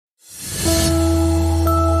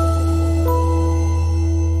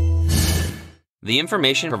The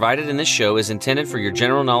information provided in this show is intended for your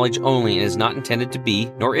general knowledge only and is not intended to be,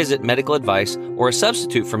 nor is it, medical advice or a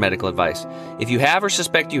substitute for medical advice. If you have or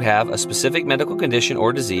suspect you have a specific medical condition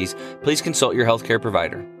or disease, please consult your healthcare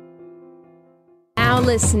provider. Now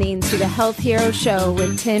listening to the Health Hero Show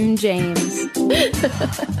with Tim James.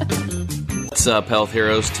 What's up, Health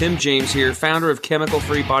Heroes? Tim James here, founder of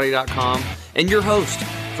ChemicalFreeBody.com and your host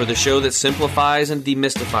for the show that simplifies and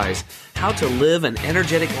demystifies how to live an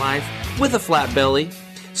energetic life with a flat belly.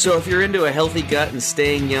 So if you're into a healthy gut and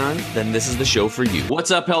staying young, then this is the show for you.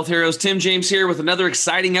 What's up, Health Heroes? Tim James here with another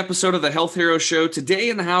exciting episode of the Health Hero Show. Today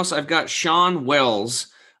in the house, I've got Shawn Wells.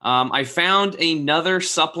 I found another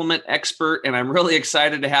supplement expert, and I'm really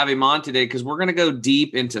excited to have him on today because we're going to go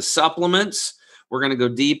deep into supplements. We're going to go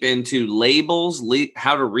deep into labels,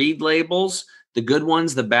 how to read labels, the good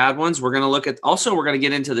ones, the bad ones. We're going to look at, also, we're going to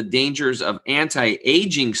get into the dangers of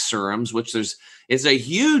anti-aging serums, which is a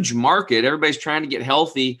huge market. Everybody's trying to get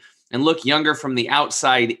healthy and look younger from the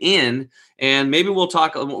outside in. And maybe we're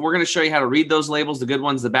going to show you how to read those labels, the good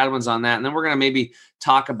ones, the bad ones on that. And then we're going to maybe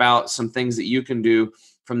talk about some things that you can do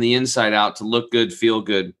from the inside out to look good, feel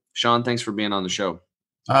good. Shawn, thanks for being on the show.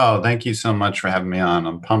 Oh, thank you so much for having me on.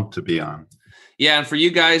 I'm pumped to be on. Yeah, and for you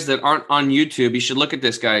guys that aren't on YouTube, you should look at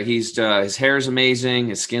this guy. He's his hair is amazing.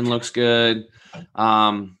 His skin looks good.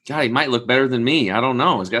 God, he might look better than me. I don't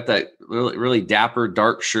know. He's got that really, really dapper,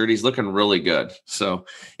 dark shirt. He's looking really good. So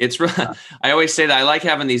it's really, I always say that I like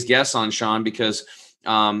having these guests on, Shawn, because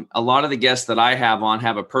a lot of the guests that I have on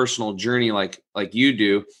have a personal journey like you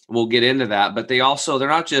do. We'll get into that, but they're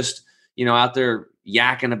not just, out there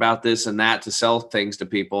yakking about this and that to sell things to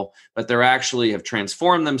people, but they're actually have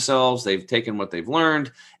transformed themselves. They've taken what they've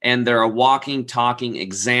learned, and they're a walking, talking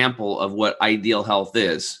example of what ideal health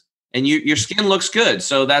is. And your skin looks good.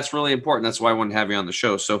 So that's really important. That's why I wanted to have you on the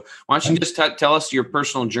show. So why don't you just tell us your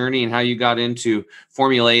personal journey and how you got into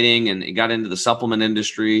formulating and you got into the supplement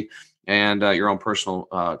industry and your own personal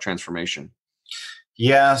transformation.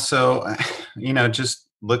 Yeah. So, just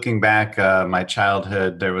looking back, my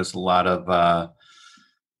childhood, there was a lot of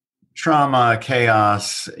trauma,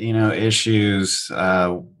 chaos, issues,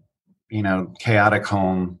 chaotic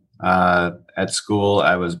home. At school,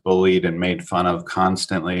 I was bullied and made fun of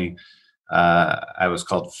constantly. I was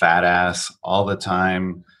called fat ass all the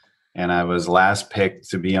time. And I was last picked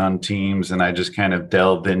to be on teams. And I just kind of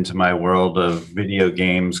delved into my world of video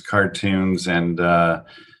games, cartoons, and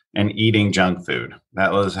eating junk food.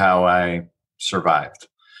 That was how I survived.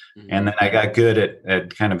 Mm-hmm. And then I got good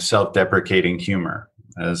at kind of self-deprecating humor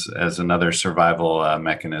as another survival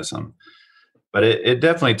mechanism. But it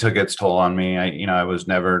definitely took its toll on me. I was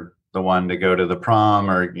never the one to go to the prom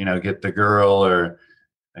or, get the girl or,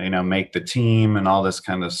 make the team and all this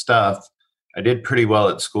kind of stuff. I did pretty well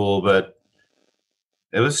at school, but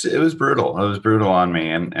it was brutal. It was brutal on me.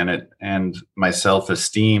 And my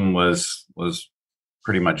self-esteem was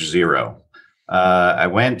pretty much zero. I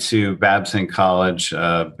went to Babson College,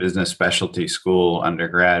 business specialty school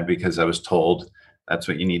undergrad, because I was told that's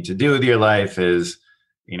what you need to do with your life is,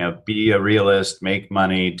 be a realist, make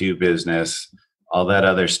money, do business. All that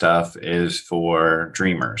other stuff is for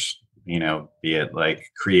dreamers, be it like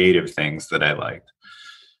creative things that I liked.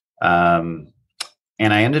 And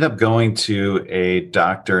I ended up going to a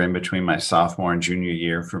doctor in between my sophomore and junior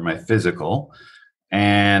year for my physical.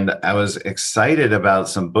 And I was excited about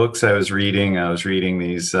some books I was reading. I was reading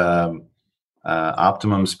these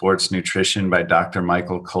Optimum Sports Nutrition by Dr.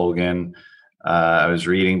 Michael Colgan. I was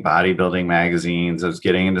reading bodybuilding magazines. I was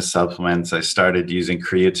getting into supplements. I started using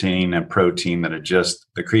creatine and protein the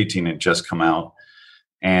creatine had just come out.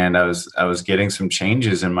 And I was getting some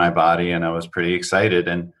changes in my body, and I was pretty excited.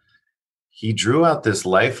 And he drew out this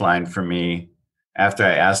lifeline for me after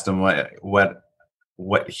I asked him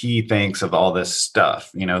what he thinks of all this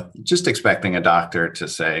stuff, just expecting a doctor to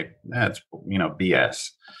say, that's,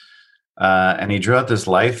 BS. And he drew out this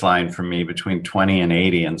lifeline for me between 20 and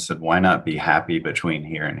 80 and said, why not be happy between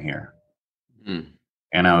here and here? Mm.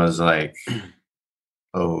 And I was like,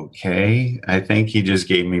 okay, I think he just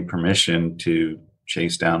gave me permission to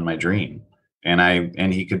chase down my dream.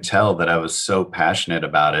 And he could tell that I was so passionate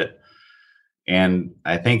about it. And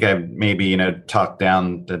I think I maybe, talked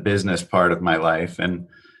down the business part of my life. And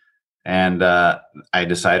I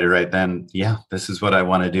decided right then, yeah, this is what I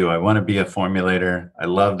want to do. I want to be a formulator. I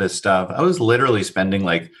love this stuff. I was literally spending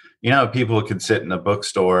people could sit in a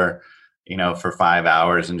bookstore, for 5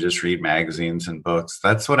 hours and just read magazines and books.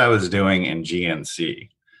 That's what I was doing in GNC,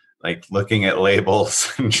 like looking at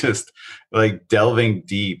labels and just like delving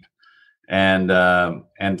deep. And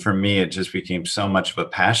for me, it just became so much of a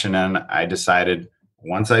passion. And I decided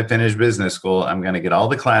once I finish business school, I'm going to get all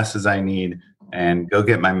the classes I need, and go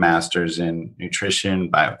get my master's in nutrition,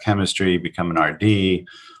 biochemistry, become an RD,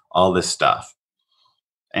 all this stuff.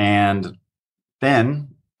 And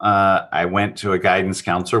then I went to a guidance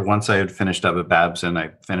counselor. Once I had finished up at Babson,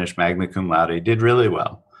 I finished magna cum laude, did really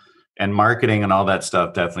well. And marketing and all that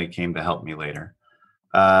stuff definitely came to help me later.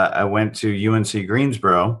 I went to UNC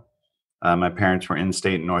Greensboro. My parents were in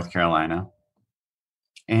state in North Carolina.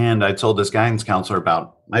 And I told this guidance counselor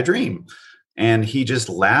about my dream. And he just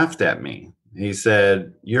laughed at me. He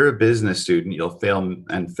said, "You're a business student. You'll fail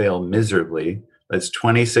and fail miserably. That's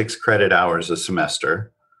 26 credit hours a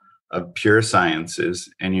semester of pure sciences,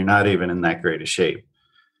 and you're not even in that great a shape."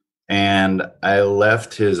 And I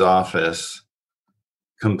left his office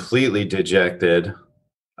completely dejected,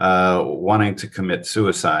 wanting to commit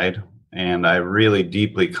suicide. And I really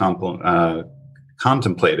deeply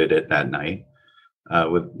contemplated it that night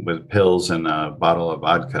with pills and a bottle of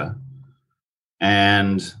vodka.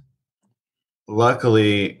 And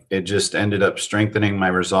luckily, it just ended up strengthening my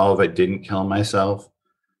resolve. I didn't kill myself.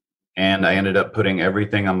 And I ended up putting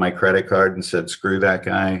everything on my credit card and said, screw that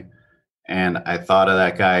guy. And I thought of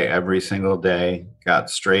that guy every single day, got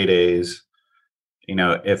straight A's. You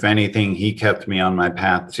know, if anything, he kept me on my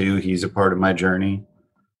path too. He's a part of my journey.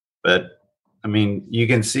 But I mean, you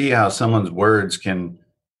can see how someone's words can,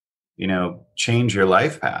 you know, change your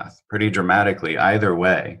life path pretty dramatically either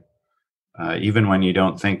way, even when you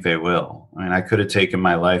don't think they will. I mean, I could have taken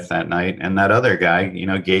my life that night, and that other guy, you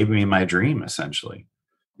know, gave me my dream, essentially,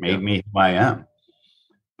 made me who I am.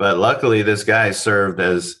 But luckily, this guy served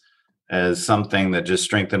as something that just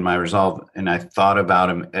strengthened my resolve. And I thought about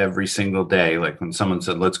him every single day. Like when someone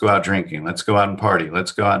said, let's go out drinking, let's go out and party,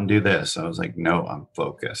 let's go out and do this. I was like, no, I'm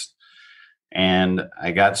focused. And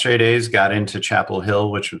I got straight A's, got into Chapel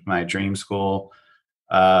Hill, which was my dream school,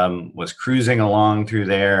 was cruising along through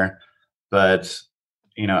there. But,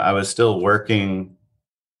 you know, I was still working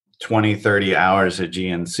 20, 30 hours at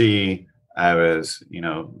GNC. I was, you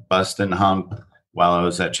know, busting hump while I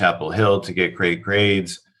was at Chapel Hill to get great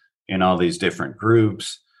grades in all these different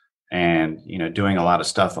groups, and, you know, doing a lot of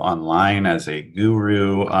stuff online as a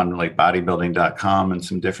guru on like bodybuilding.com and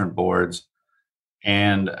some different boards.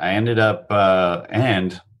 And I ended up,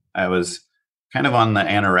 and I was kind of on the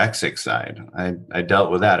anorexic side. I dealt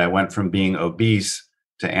with that. I went from being obese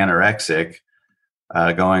to anorexic,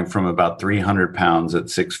 going from about 300 pounds at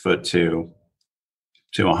 6'2"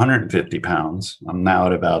 to 150 pounds. I'm now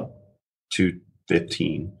at about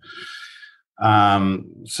 215.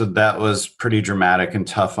 So that was pretty dramatic and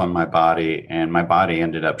tough on my body. And my body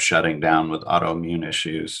ended up shutting down with autoimmune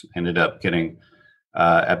issues, ended up getting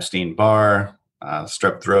Epstein-Barr,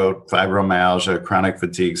 strep throat, fibromyalgia, chronic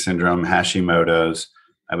fatigue syndrome, Hashimoto's.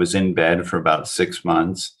 I was in bed for about 6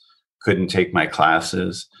 months, couldn't take my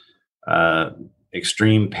classes,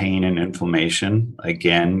 extreme pain and inflammation.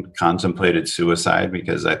 Again, contemplated suicide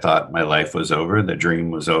because I thought my life was over. The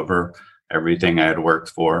dream was over. Everything I had worked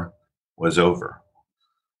for was over.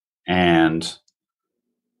 And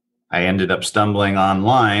I ended up stumbling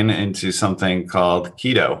online into something called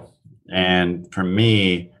keto. And for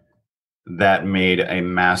me, that made a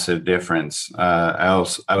massive difference. I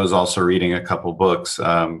was also reading a couple books,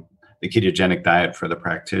 The Ketogenic Diet for the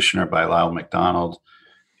Practitioner by Lyle McDonald,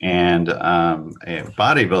 and a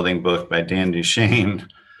bodybuilding book by Dan Duchaine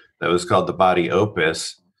that was called The Body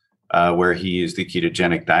Opus, where he used the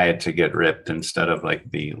ketogenic diet to get ripped instead of like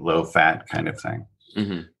the low fat kind of thing.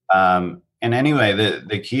 Mm-hmm. And anyway,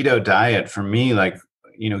 the keto diet for me, like,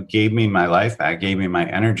 you know, gave me my life back, gave me my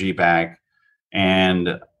energy back.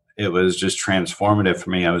 And it was just transformative for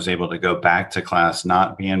me. I was able to go back to class,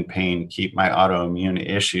 not be in pain, keep my autoimmune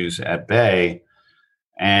issues at bay.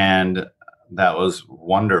 And that was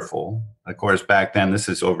wonderful. Of course, back then, this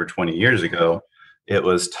is over 20 years ago, it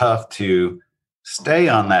was tough to stay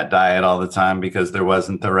on that diet all the time because there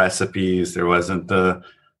wasn't the recipes, there wasn't the,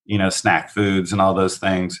 you know, snack foods and all those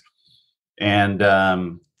things.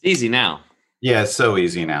 And easy now. Yeah, it's so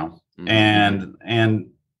easy now. Mm-hmm. And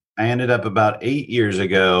I ended up about 8 years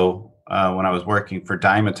ago when I was working for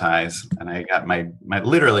Dymatize, and I got my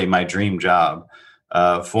literally my dream job,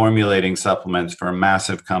 formulating supplements for a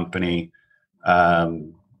massive company.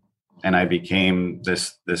 And I became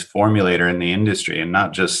this formulator in the industry, and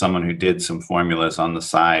not just someone who did some formulas on the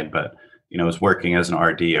side, but, you know, was working as an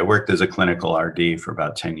RD. I worked as a clinical RD for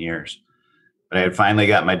about 10 years. But I had finally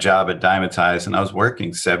got my job at Dymatize, and I was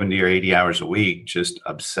working 70 or 80 hours a week, just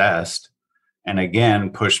obsessed. And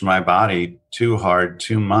again, pushed my body too hard,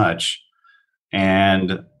 too much,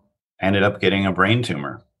 and ended up getting a brain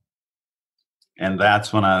tumor. And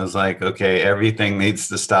that's when I was like, okay, everything needs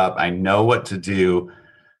to stop. I know what to do.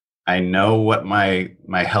 I know what my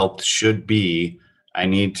health should be. I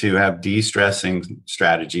need to have de-stressing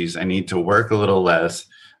strategies. I need to work a little less.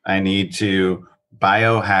 I need to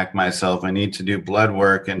biohack myself. I need to do blood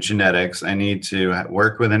work and genetics. I need to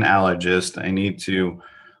work with an allergist. I need to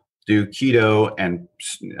do keto and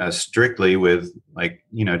strictly with, like,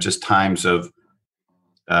 just times of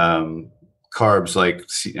carbs, like,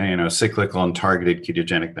 cyclical and targeted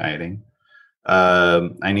ketogenic dieting.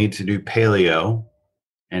 I need to do paleo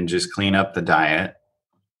and just clean up the diet,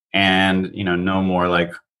 and no more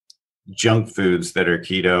like junk foods that are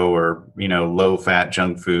keto, or low fat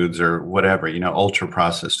junk foods or whatever, ultra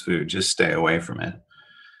processed food. Just stay away from it.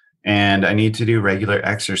 And I need to do regular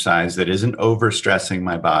exercise that isn't overstressing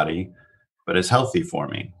my body, but is healthy for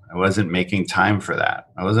me. I wasn't making time for that.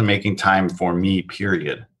 I wasn't making time for me,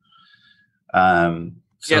 period.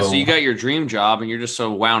 So you got your dream job and you're just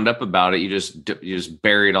so wound up about it. You just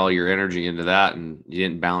buried all your energy into that, and you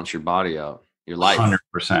didn't balance your body out, your life.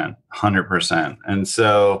 100%. And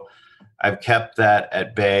so I've kept that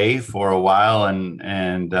at bay for a while,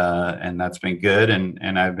 and that's been good.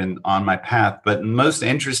 And I've been on my path. But the most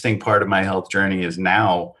interesting part of my health journey is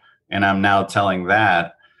now, and I'm now telling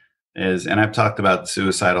that is, and I've talked about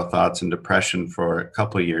suicidal thoughts and depression for a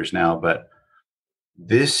couple of years now, but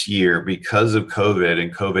this year, because of COVID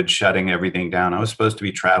and COVID shutting everything down, I was supposed to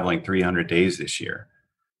be traveling 300 days this year.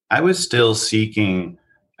 I was still seeking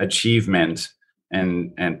achievement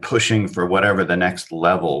and pushing for whatever the next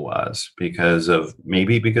level was, because of my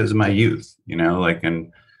youth,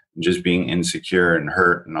 and just being insecure and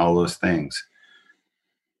hurt and all those things.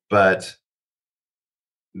 But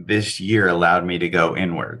this year allowed me to go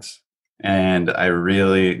inwards, and I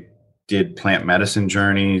really did plant medicine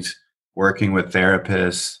journeys, working with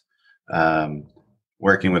therapists,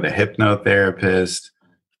 working with a hypnotherapist,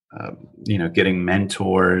 getting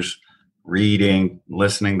mentors, reading,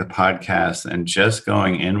 listening to podcasts, and just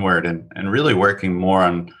going inward and really working more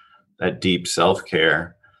on that deep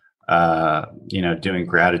self-care, doing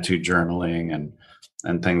gratitude journaling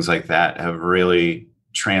and things like that have really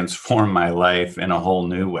transformed my life in a whole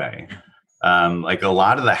new way. Like a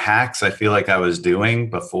lot of the hacks I feel like I was doing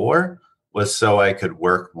before was so I could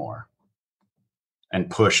work more and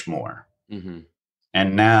push more. Mm-hmm.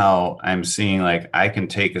 And now I'm seeing, like, I can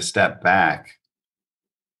take a step back,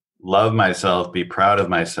 love myself, be proud of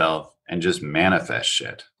myself, and just manifest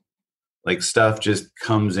shit. Like, stuff just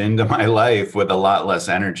comes into my life with a lot less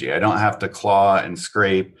energy. I don't have to claw and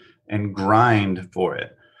scrape and grind for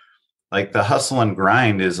it. Like, the hustle and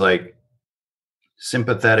grind is like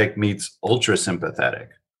sympathetic meets ultra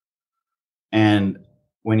sympathetic. And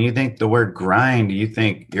when you think the word grind, you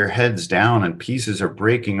think your head's down and pieces are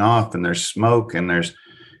breaking off and there's smoke and there's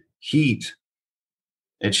heat.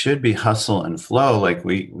 It should be hustle and flow. Like,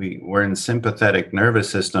 we're in sympathetic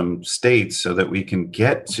nervous system states so that we can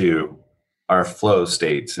get to our flow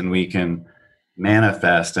states and we can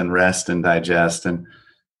manifest and rest and digest, and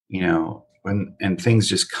and things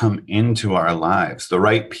just come into our lives. The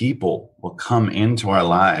right people will come into our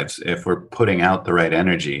lives if we're putting out the right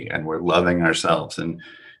energy and we're loving ourselves and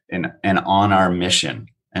on our mission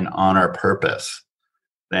and on our purpose.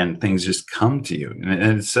 Then things just come to you.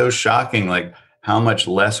 And it's so shocking, like, how much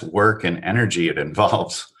less work and energy it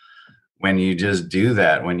involves when you just do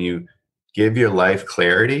that. When you give your life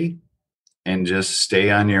clarity and just stay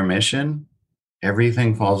on your mission,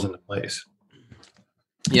 everything falls into place.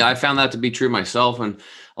 Yeah, I found that to be true myself. And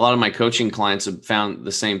a lot of my coaching clients have found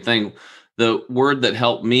the same thing. The word that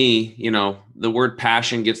helped me, the word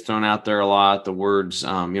passion gets thrown out there a lot. The words,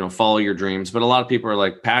 follow your dreams. But a lot of people are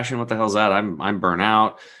like, passion, what the hell's that? I'm burnt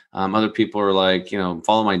out. Other people are like,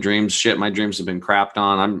 follow my dreams. Shit, my dreams have been crapped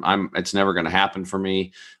on. It's never going to happen for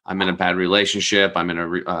me. I'm in a bad relationship. I'm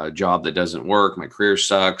in a job that doesn't work. My career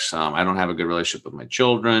sucks. I don't have a good relationship with my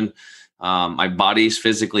children. My body's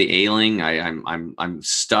physically ailing. I'm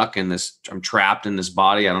stuck in this. I'm trapped in this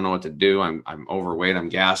body. I don't know what to do. I'm overweight. I'm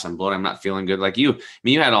gassed. I'm bloated. I'm not feeling good. Like you. I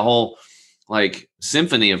mean, you had a whole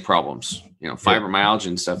symphony of problems. Fibromyalgia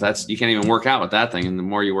and stuff. You can't even work out with that thing. And the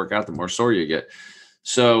more you work out, the more sore you get.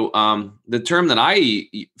 So the term that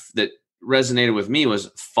resonated with me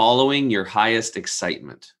was following your highest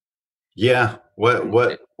excitement. Yeah.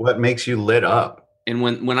 What makes you lit up? And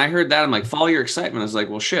when I heard that, I'm like, follow your excitement. I was like,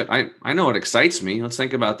 well, shit, I know what excites me. Let's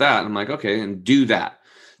think about that. And I'm like, okay, and do that.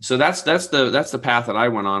 So that's the path that I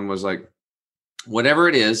went on, was like, whatever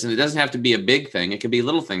it is, and it doesn't have to be a big thing. It could be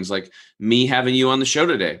little things like me having you on the show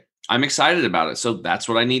today. I'm excited about it. So that's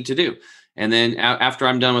what I need to do. And then after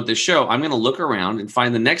I'm done with this show, I'm going to look around and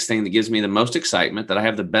find the next thing that gives me the most excitement, that I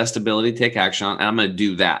have the best ability to take action on. And I'm going to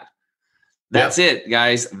do that. That's it,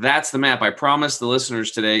 guys. That's the map. I promise the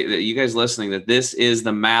listeners today, that you guys listening, that this is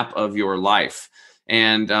the map of your life,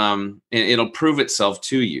 and it'll prove itself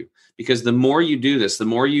to you, because the more you do this, the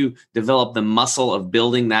more you develop the muscle of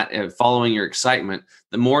building that, following your excitement,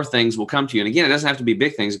 the more things will come to you. And again, it doesn't have to be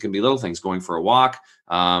big things. It can be little things, going for a walk,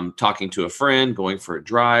 talking to a friend, going for a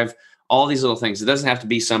drive, all these little things. It doesn't have to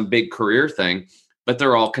be some big career thing, but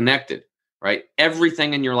they're all connected. Right?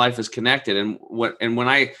 Everything in your life is connected. And when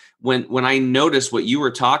I notice what you were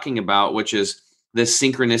talking about, which is this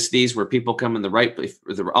synchronicities, where people come in the right place,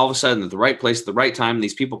 all of a sudden at the right place at the right time,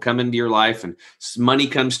 these people come into your life and money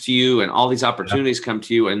comes to you and all these opportunities come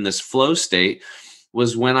to you. And this flow state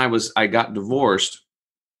was when I got divorced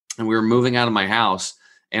and we were moving out of my house,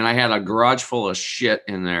 and I had a garage full of shit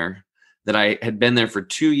in there that I had been there for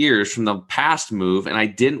 2 years from the past move. And I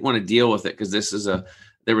didn't want to deal with it, because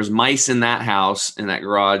there was mice in that house, in that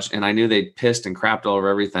garage, and I knew they'd pissed and crapped all over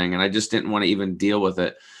everything, and I just didn't want to even deal with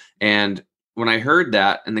it. And when I heard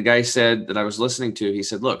that, and the guy said that I was listening to, he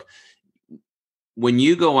said, look, when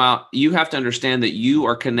you go out, you have to understand that you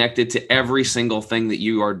are connected to every single thing that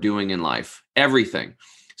you are doing in life, everything.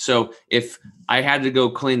 So if I had to go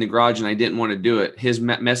clean the garage and I didn't want to do it, his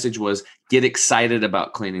message was, get excited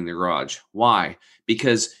about cleaning the garage. Why?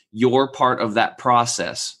 Because you're part of that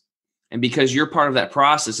process. And because you're part of that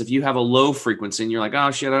process, if you have a low frequency and you're like,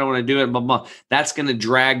 oh shit, I don't want to do it, blah, blah, that's going to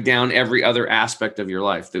drag down every other aspect of your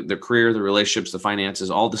life, the career, the relationships, the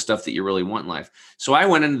finances, all the stuff that you really want in life. So I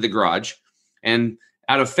went into the garage, and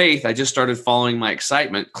out of faith, I just started following my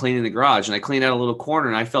excitement, cleaning the garage, and I cleaned out a little corner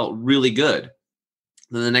and I felt really good.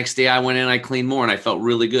 Then the next day I went in, I cleaned more, and I felt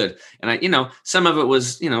really good. And some of it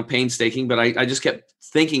was, painstaking, but I just kept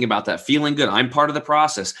thinking about that, feeling good. I'm part of the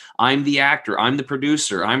process. I'm the actor. I'm the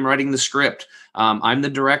producer. I'm writing the script. I'm the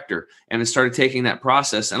director. And I started taking that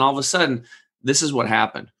process. And all of a sudden, this is what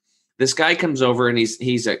happened. This guy comes over, and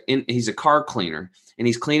he's a car cleaner, and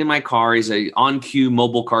he's cleaning my car. He's a on cue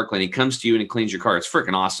mobile car cleaner. He comes to you and he cleans your car. It's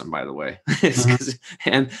freaking awesome, by the way.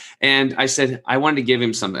 And I said, I wanted to give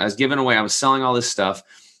him something. I was giving away. I was selling all this stuff.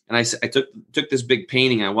 And I took this big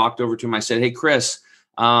painting. I walked over to him. I said, hey, Chris,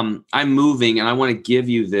 I'm moving and I want to give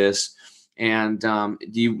you this. And do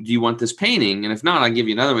you want this painting? And if not, I'll give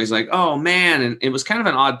you another one. He's like, oh man. And it was kind of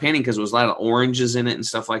an odd painting because it was a lot of oranges in it and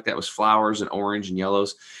stuff like that. It was flowers and orange and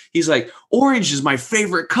yellows. He's like, orange is my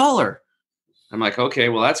favorite color. I'm like, okay,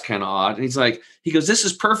 well, that's kind of odd. And he goes, this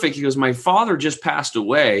is perfect. He goes, my father just passed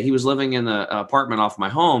away. He was living in the apartment off my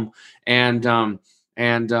home. And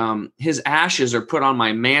his ashes are put on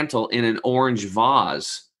my mantle in an orange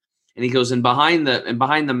vase. And he goes, and behind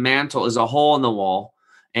the mantle is a hole in the wall.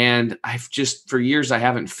 And for years, I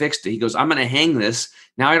haven't fixed it. He goes, I'm going to hang this.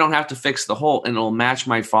 Now I don't have to fix the hole, and it'll match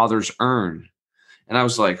my father's urn. And I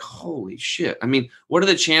was like, holy shit. I mean, what are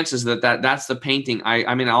the chances that's the painting?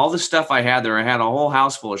 I mean, all the stuff I had there, I had a whole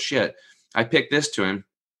house full of shit. I picked this to him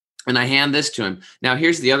and I hand this to him. Now,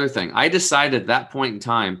 here's the other thing. I decided at that point in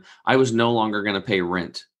time, I was no longer going to pay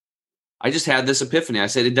rent. I just had this epiphany. I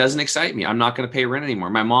said, it doesn't excite me. I'm not going to pay rent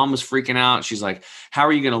anymore. My mom was freaking out. She's like, how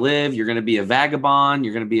are you going to live? You're going to be a vagabond.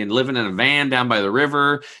 You're going to be living in a van down by the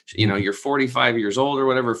river. You're 45 years old or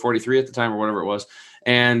whatever, 43 at the time or whatever it was.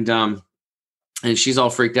 And she's all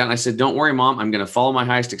freaked out. And I said, don't worry, Mom. I'm going to follow my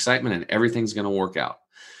highest excitement and everything's going to work out.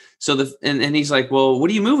 So and he's like, well,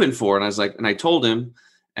 what are you moving for? And I was like, and I told him,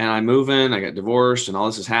 and I'm moving, I got divorced and all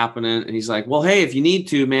this is happening. And he's like, well, hey, if you need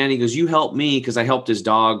to, man, he goes, you help me. Cause I helped his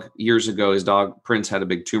dog years ago. His dog Prince had a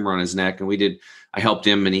big tumor on his neck, and I helped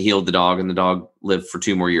him and he healed the dog, and the dog lived for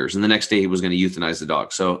 2 more years. And the next day he was going to euthanize the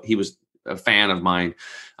dog. So he was a fan of mine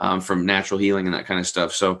from natural healing and that kind of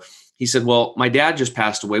stuff. So he said, well, my dad just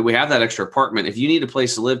passed away. We have that extra apartment. If you need a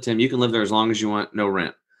place to live, Tim, you can live there as long as you want, no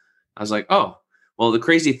rent. I was like, oh, well, the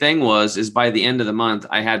crazy thing is by the end of the month,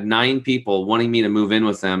 I had 9 people wanting me to move in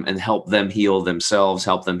with them and help them heal themselves,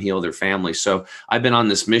 help them heal their family. So I've been on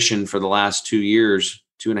this mission for the last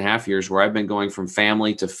 2.5 years, where I've been going from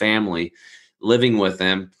family to family, living with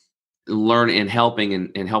them, learning and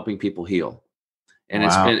helping people heal. And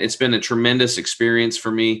wow. It's been a tremendous experience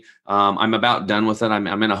for me. I'm about done with it.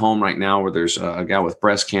 I'm in a home right now where there's a guy with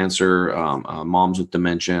breast cancer, mom's with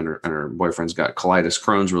dementia, and her boyfriend's got colitis,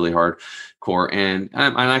 Crohn's really hardcore. And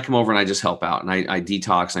I come over and I just help out, and I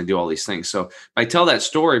detox and I do all these things. So I tell that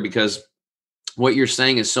story because what you're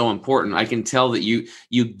saying is so important. I can tell that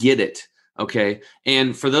you get it. Okay.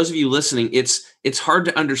 And for those of you listening, it's hard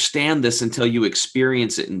to understand this until you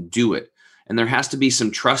experience it and do it. And there has to be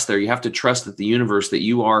some trust there. You have to trust that the universe, that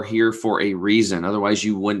you are here for a reason. Otherwise,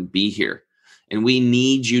 you wouldn't be here. And we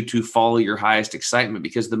need you to follow your highest excitement,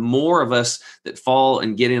 because the more of us that fall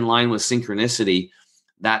and get in line with synchronicity,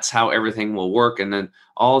 that's how everything will work. And then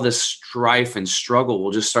all this strife and struggle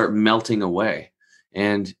will just start melting away.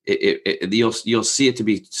 And you'll see it to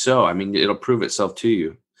be so. I mean, it'll prove itself to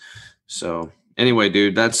you. So anyway,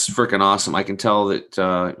 dude, that's freaking awesome. I can tell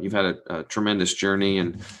that you've had a tremendous journey,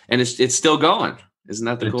 and it's still going. Isn't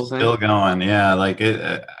that the cool thing? Still going. Yeah. Like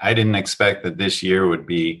I didn't expect that this year would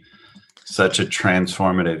be such a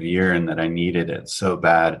transformative year and that I needed it so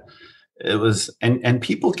bad. It was, and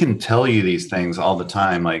people can tell you these things all the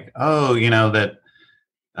time. Like, oh, that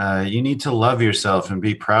you need to love yourself and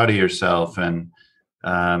be proud of yourself. And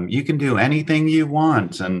you can do anything you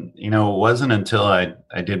want. And, it wasn't until I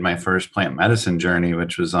did my first plant medicine journey,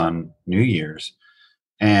 which was on New Year's.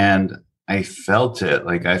 And I felt it.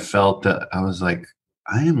 Like I felt that I was like,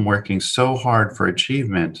 I am working so hard for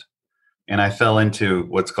achievement. And I fell into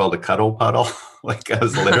what's called a cuddle puddle. Like I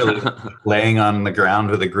was literally laying on the ground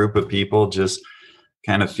with a group of people, just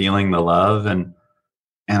kind of feeling the love. And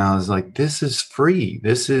I was like, this is free.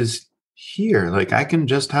 This is here. Like I can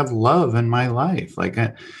just have love in my life.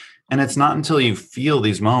 And it's not until you feel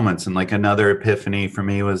these moments. And like another epiphany for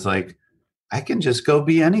me was like, I can just go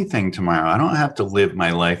be anything tomorrow. I don't have to live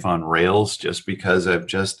my life on rails just because I've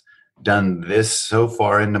just done this so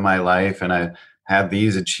far into my life. And I have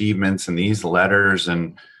these achievements and these letters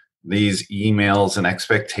and these emails and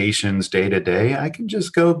expectations day to day. I can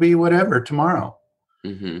just go be whatever tomorrow.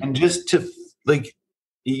 Mm-hmm. And just to like,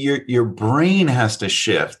 your brain has to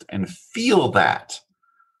shift and feel that.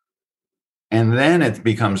 And then it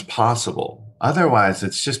becomes possible. Otherwise,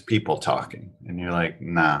 it's just people talking. And you're like,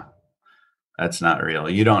 nah, that's not real.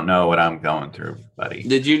 You don't know what I'm going through, buddy.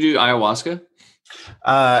 Did you do ayahuasca?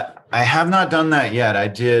 I have not done that yet. I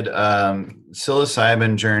did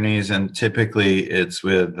psilocybin journeys, and typically it's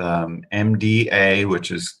with MDA,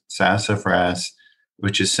 which is sassafras,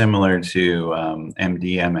 which is similar to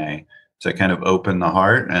MDMA. To kind of open the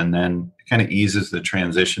heart, and then it kind of eases the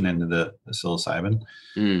transition into the psilocybin.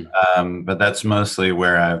 But that's mostly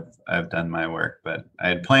where I've done my work. But I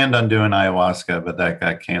had planned on doing ayahuasca, but that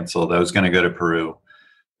got canceled. I was going to go to Peru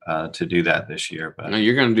to do that this year. But no,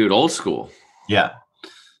 you're going to do it old school. Yeah.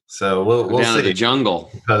 So we'll down see. To the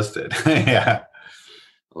jungle. Posted. Yeah.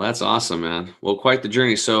 Well, that's awesome, man. Well, quite the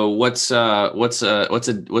journey. So what's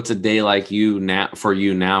a day like you now for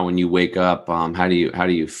you now when you wake up? How do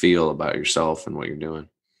you feel about yourself and what you're doing?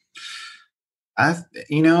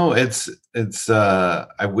 It's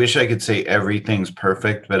I wish I could say everything's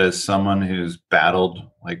perfect, but as someone who's battled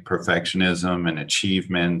like perfectionism and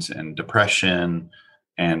achievement and depression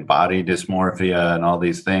and body dysmorphia and all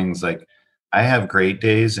these things, like I have great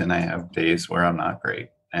days and I have days where I'm not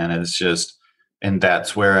great. And it's just, and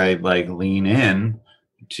that's where I like lean in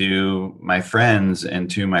to my friends and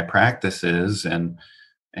to my practices and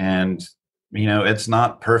it's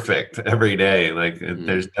not perfect every day. Like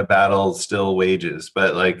there's a battle still wages,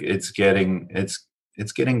 but like it's getting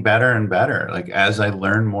better and better. Like as I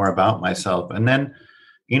learn more about myself and then,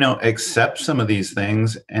 accept some of these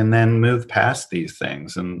things and then move past these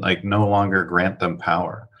things and like no longer grant them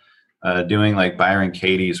power. Doing like Byron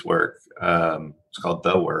Katie's work, it's called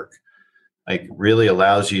The Work. Like really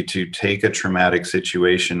allows you to take a traumatic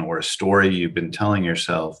situation or a story you've been telling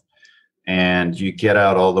yourself and you get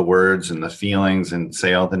out all the words and the feelings and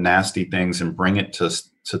say all the nasty things and bring it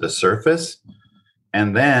to the surface.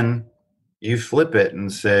 And then you flip it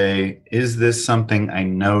and say, is this something I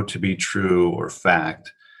know to be true or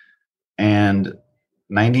fact? And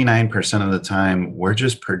 99% of the time, we're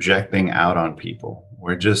just projecting out on people.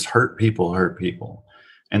 We're just hurt people.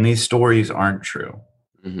 And these stories aren't true.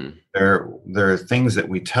 Mm-hmm. There are things that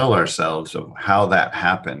we tell ourselves of how that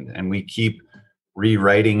happened, and we keep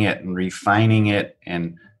rewriting it and refining it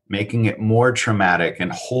and making it more traumatic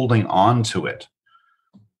and holding on to it.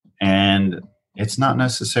 And it's not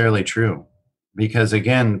necessarily true because,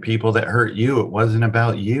 again, people that hurt you, it wasn't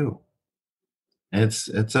about you.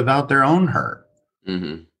 It's about their own hurt.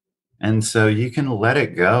 Mm-hmm. And so you can let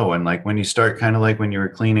it go. And like when you start kind of like when you were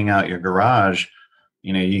cleaning out your garage,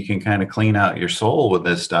 you can kind of clean out your soul with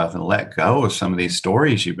this stuff and let go of some of these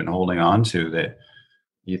stories you've been holding on to that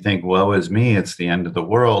you think, woe is me, it's the end of the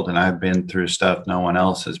world. And I've been through stuff no one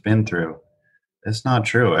else has been through. It's not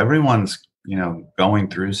true. Everyone's, going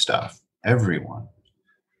through stuff, everyone.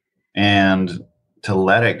 And to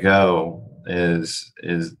let it go is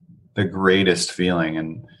the greatest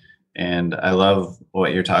feeling. And I love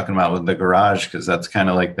what you're talking about with the garage, because that's kind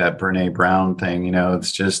of like that Brene Brown thing,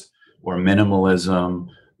 it's just, or minimalism.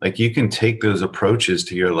 Like you can take those approaches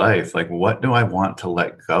to your life. Like, what do I want to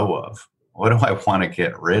let go of? What do I want to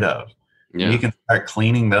get rid of? Yeah. And you can start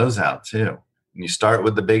cleaning those out too. And you start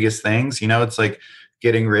with the biggest things, it's like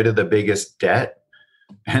getting rid of the biggest debt.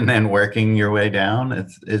 and then working your way down.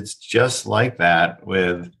 It's just like that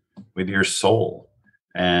with your soul.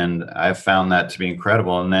 And I've found that to be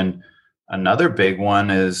incredible. And then another big one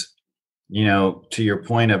is, to your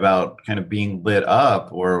point about kind of being lit up,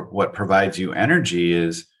 or what provides you energy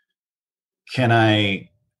is, can I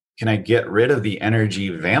get rid of the energy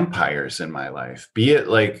vampires in my life? Be it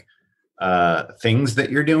like things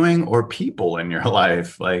that you're doing or people in your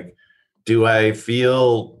life. Like, do I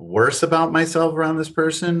feel worse about myself around this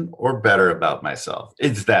person or better about myself?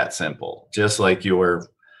 It's that simple. Just like your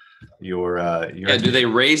do they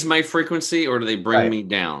raise my frequency or do they bring me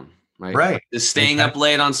down? Right. Does staying up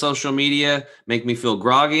late on social media make me feel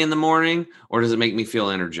groggy in the morning, or does it make me feel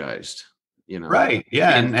energized? Right.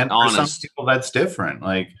 Yeah. And for some people that's different.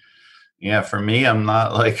 Like, yeah, for me, I'm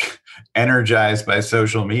not like energized by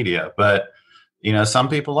social media, but some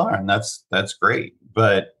people are, and that's great.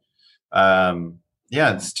 But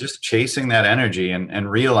it's just chasing that energy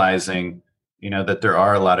and realizing, that there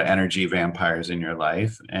are a lot of energy vampires in your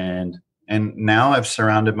life. And now I've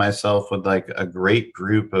surrounded myself with like a great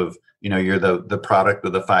group of, you're the product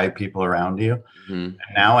of the 5 people around you. Mm-hmm. And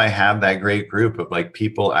now I have that great group of like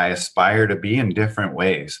people I aspire to be in different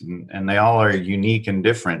ways, and they all are unique and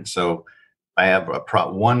different. So I have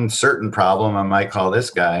one certain problem, I might call this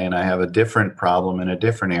guy, and I have a different problem in a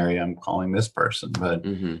different area, I'm calling this person. But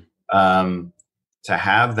to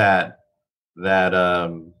have that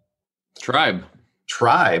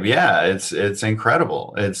tribe, yeah, it's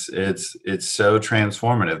incredible. It's so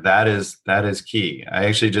transformative. That is key. I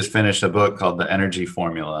actually just finished a book called The Energy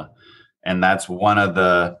Formula, and that's one of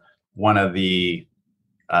the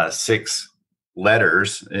 6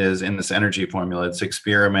 letters is in this energy formula. It's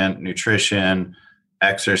experiment, nutrition,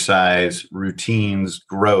 exercise, routines,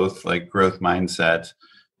 growth, like growth mindset,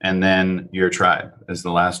 and then your tribe is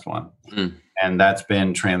the last one. And that's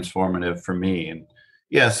been transformative for me. And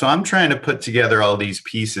yeah, so I'm trying to put together all these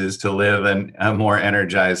pieces to live a more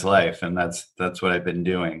energized life. And that's what I've been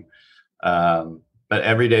doing. But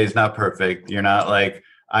every day is not perfect. You're not like,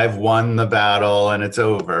 I've won the battle and it's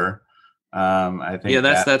over. I think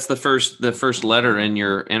that's the first letter in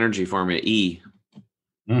your energy formula, E.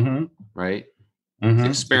 Mm-hmm. Right? Mm-hmm.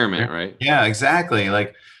 Experiment, right? Yeah, exactly.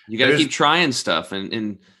 Like, you got to keep trying stuff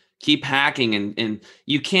and keep hacking, and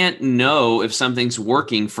you can't know if something's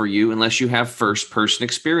working for you unless you have first person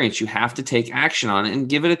experience. You have to take action on it and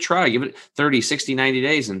give it a try. Give it 30, 60, 90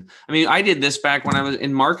 days. And I mean, I did this back when I was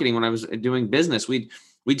in marketing, when I was doing business. We'd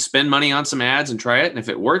spend money on some ads and try it. And if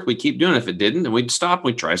it worked, we'd keep doing it. If it didn't, then we'd stop.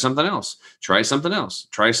 We'd try something else, try something else,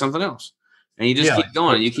 try something else. And you just keep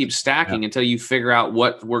going, and you keep stacking until you figure out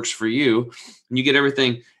what works for you, and you get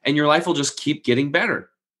everything, and your life will just keep getting better.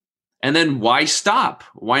 And then why stop?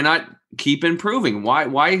 Why not keep improving? Why?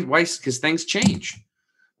 Because things change.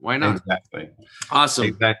 Why not? Exactly. Awesome.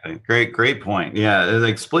 Exactly. Great point. Yeah.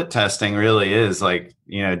 Like split testing really is like,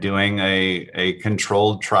 doing a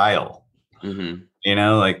controlled trial,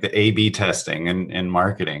 like the A/B testing in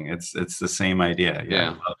marketing. It's the same idea. Yeah. I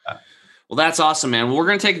love that. Well, that's awesome, man. Well, we're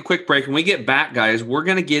going to take a quick break. When we get back, guys, we're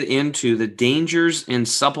going to get into the dangers in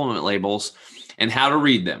supplement labels and how to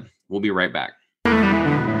read them. We'll be right back.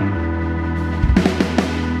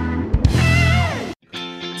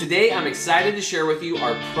 Today, I'm excited to share with you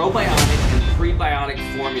our probiotic and prebiotic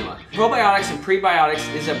formula. Probiotics and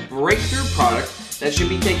prebiotics is a breakthrough product that should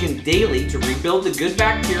be taken daily to rebuild the good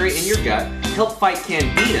bacteria in your gut, help fight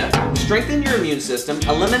candida, strengthen your immune system,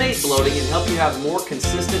 eliminate bloating, and help you have more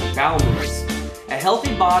consistent bowel movements. A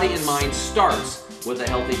healthy body and mind starts with a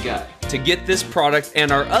healthy gut. To get this product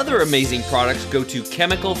and our other amazing products, go to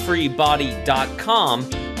chemicalfreebody.com.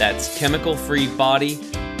 That's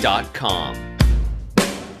chemicalfreebody.com.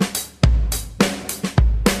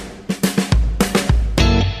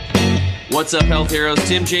 What's up, health heroes?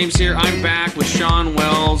 Tim James here. I'm back with Sean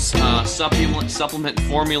Wells, supplement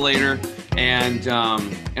formulator, and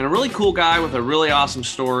a really cool guy with a really awesome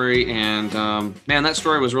story. And man, that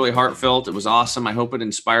story was really heartfelt. It was awesome. I hope it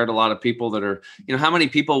inspired a lot of people that are, how many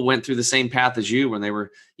people went through the same path as you when they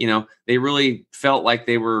were, they really felt like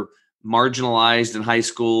they were marginalized in high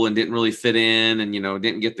school and didn't really fit in, and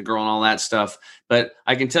didn't get the girl and all that stuff. But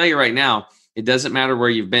I can tell you right now, it doesn't matter where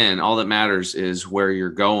you've been. All that matters is where you're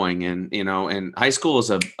going. And, and high school is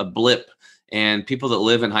a blip, and people that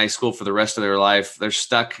live in high school for the rest of their life, they're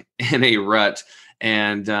stuck in a rut.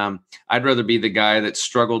 And I'd rather be the guy that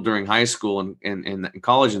struggled during high school and in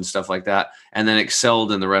college and stuff like that, and then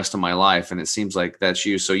excelled in the rest of my life. And it seems like that's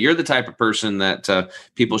you. So you're the type of person that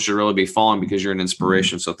people should really be following, because you're an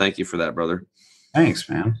inspiration. So thank you for that, brother. Thanks,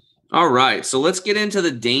 man. All right. So let's get into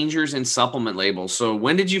the dangers in supplement labels. So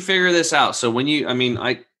when did you figure this out? So when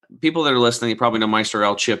people that are listening, you probably know Meister.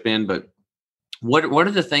 I'll chip in, but what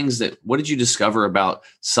are the things what did you discover about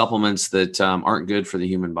supplements that aren't good for the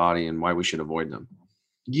human body and why we should avoid them?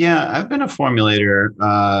 Yeah, I've been a formulator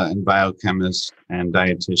and biochemist and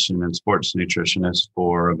dietitian and sports nutritionist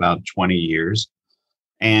for about 20 years.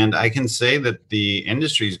 And I can say that the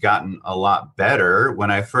industry's gotten a lot better.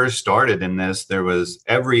 When I first started in this,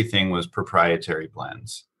 everything was proprietary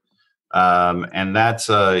blends. And that's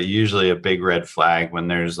usually a big red flag when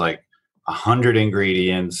there's like 100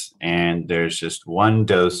 ingredients and there's just one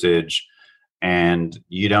dosage and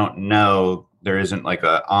you don't know, there isn't like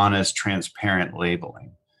a honest, transparent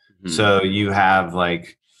labeling. Mm-hmm. So you have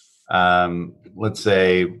like, let's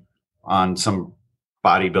say on some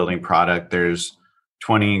bodybuilding product, there's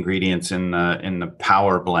 20 ingredients in the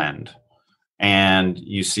power blend, and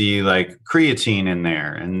you see like creatine in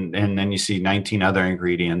there, and then you see 19 other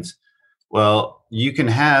ingredients. Well, you can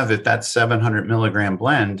have, if that's 700 milligram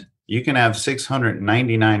blend, you can have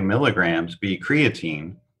 699 milligrams be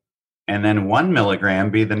creatine, and then 1 milligram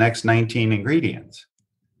be the next 19 ingredients.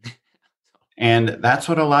 And that's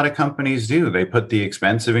what a lot of companies do. They put the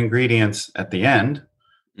expensive ingredients at the end,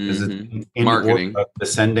 because it's in marketing,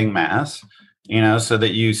 descending mass, so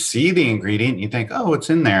that you see the ingredient, you think, oh, it's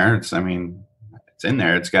in there. It's in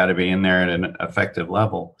there. It's got to be in there at an effective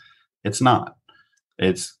level. It's not.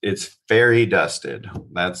 It's fairy dusted.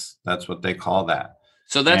 That's what they call that.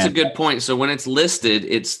 So that's a good point. So when it's listed,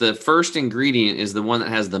 it's the first ingredient is the one that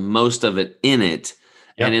has the most of it in it.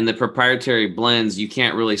 Yep. And in the proprietary blends, you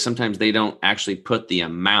can't really, sometimes they don't actually put the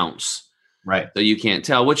amounts. Right. So you can't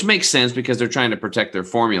tell, which makes sense because they're trying to protect their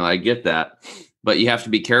formula. I get that. But you have to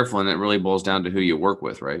be careful, and it really boils down to who you work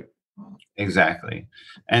with, right? Exactly.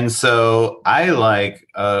 And so I like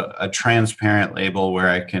a transparent label where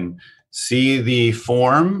I can see the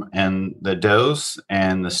form and the dose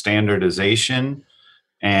and the standardization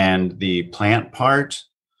and the plant part.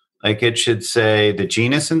 Like it should say the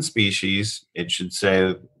genus and species. It should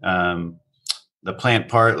say the plant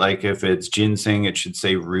part, like if it's ginseng, it should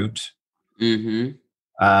say root. Mm-hmm.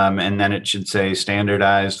 And then it should say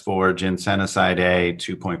standardized for ginsenoside A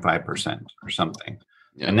 2.5% or something.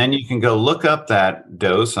 Yeah. And then you can go look up that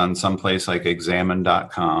dose on someplace like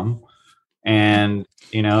examine.com and,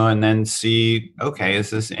 and then see, okay,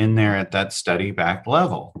 is this in there at that study back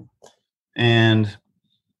level? And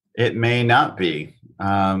it may not be,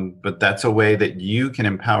 but that's a way that you can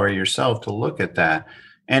empower yourself to look at that.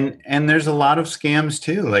 And there's a lot of scams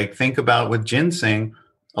too. Like think about with ginseng,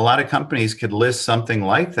 a lot of companies could list something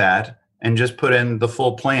like that and just put in the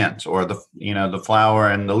full plant or the flower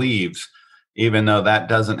and the leaves, even though that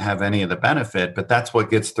doesn't have any of the benefit, but that's what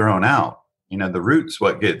gets thrown out. The root's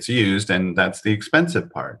what gets used, and that's the expensive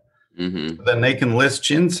part. Mm-hmm. So then they can list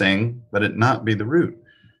ginseng, but it not be the root.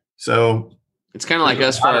 So it's kind of like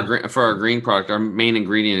us for our green product. Our main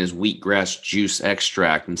ingredient is wheatgrass juice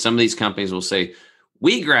extract, and some of these companies will say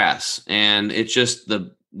wheatgrass, and it's just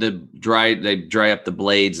they dry up the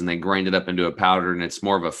blades and they grind it up into a powder, and it's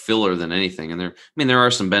more of a filler than anything. And there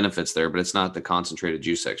are some benefits there, but it's not the concentrated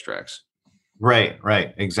juice extracts. Right.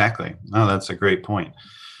 Exactly. No, that's a great point.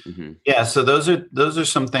 Mm-hmm. Yeah. So those are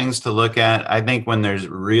some things to look at. I think when there's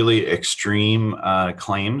really extreme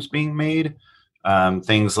claims being made,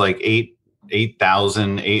 things like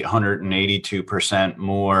 8,882%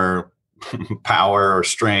 more power or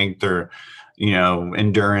strength or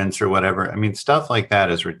endurance or whatever. I mean, stuff like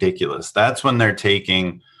that is ridiculous. That's when they're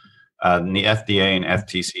taking, the FDA and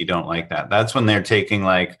FTC don't like that. That's when they're taking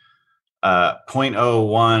like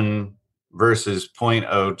 0.01 versus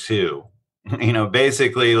 0.02.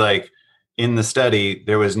 Basically like in the study,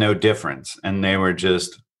 there was no difference and they were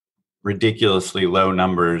just ridiculously low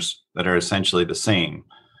numbers that are essentially the same.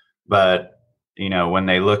 But when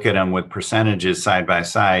they look at them with percentages side by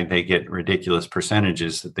side, they get ridiculous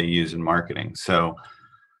percentages that they use in marketing. So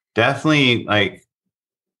definitely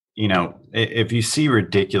if you see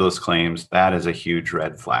ridiculous claims, that is a huge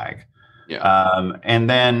red flag. Yeah. And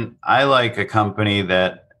then I like a company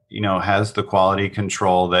that, has the quality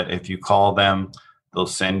control that if you call them, they'll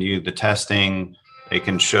send you the testing. They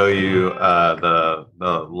can show you the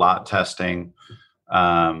lot testing.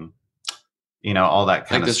 All that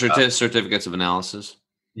kind of stuff. Like the certificates of analysis.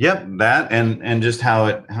 Yep, that and just how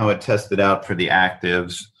it tested out for the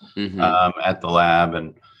actives at the lab,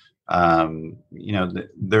 and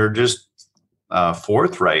they're just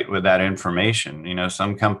forthright with that information.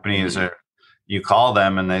 Some companies are, you call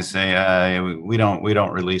them and they say we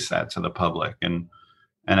don't release that to the public, and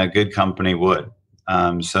a good company would.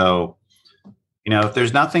 So if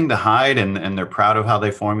there's nothing to hide and they're proud of how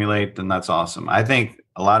they formulate, then that's awesome. I think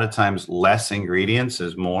a lot of times less ingredients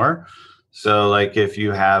is more. So like if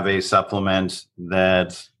you have a supplement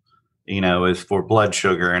that, is for blood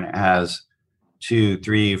sugar and it has 2,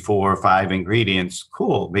 3, 4, 5 ingredients,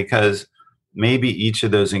 cool, because maybe each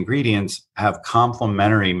of those ingredients have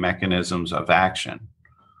complementary mechanisms of action.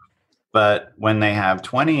 But when they have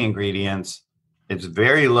 20 ingredients, it's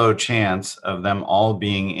very low chance of them all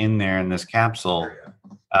being in there in this capsule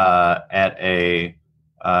at a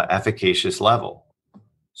efficacious level.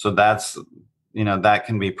 So that's, that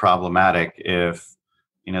can be problematic if,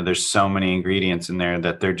 there's so many ingredients in there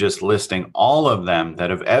that they're just listing all of them that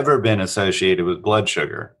have ever been associated with blood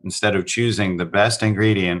sugar instead of choosing the best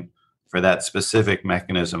ingredient for that specific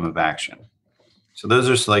mechanism of action. So those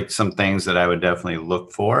are like some things that I would definitely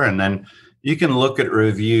look for. And then you can look at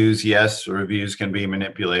reviews. Yes, reviews can be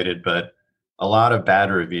manipulated, but a lot of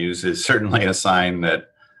bad reviews is certainly a sign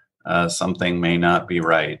that something may not be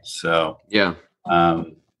right. So, yeah.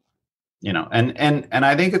 And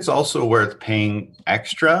I think it's also worth paying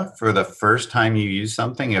extra for the first time you use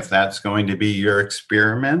something, if that's going to be your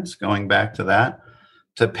experiment, going back to that,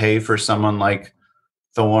 to pay for someone like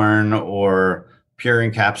Thorne or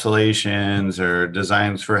Pure Encapsulations or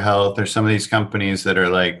Designs for Health or some of these companies that are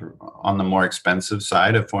like on the more expensive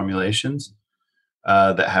side of formulations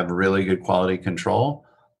that have really good quality control.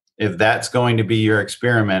 If that's going to be your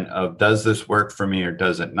experiment of does this work for me or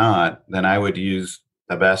does it not, then I would use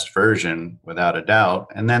the best version without a doubt.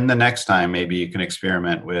 And then the next time, maybe you can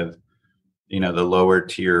experiment with, the lower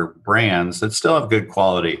tier brands that still have good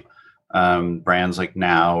quality, brands like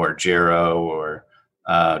Now or Jarrow or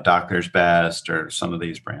Doctor's Best or some of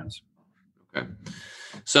these brands. Okay.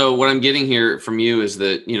 So what I'm getting here from you is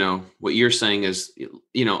that, what you're saying is,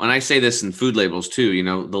 and I say this in food labels too,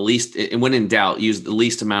 the least, and when in doubt, use the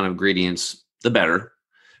least amount of ingredients, the better,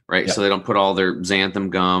 right? Yep. So they don't put all their xanthan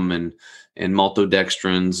gum and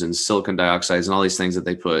maltodextrins and silicon dioxides and all these things that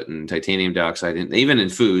they put, and titanium dioxide, and even in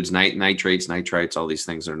foods, nitrates, nitrites, all these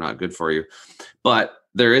things are not good for you. But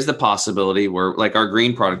there is the possibility where, like our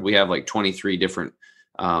green product, we have like 23 different,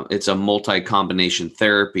 it's a multi-combination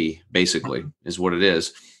therapy, basically, is what it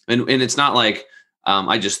is. And it's not like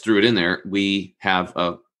I just threw it in there. We have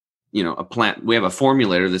a plant, we have a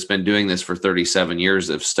formulator that's been doing this for 37 years.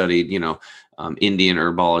 They've studied, Indian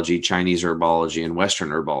herbology, Chinese herbology, and Western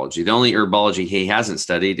herbology. The only herbology he hasn't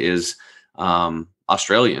studied is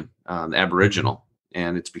Australian, Aboriginal.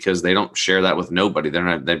 And it's because they don't share that with nobody.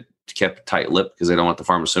 They've kept tight lip because they don't want the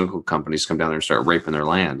pharmaceutical companies to come down there and start raping their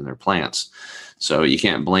land and their plants. So you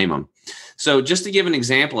can't blame them. So just to give an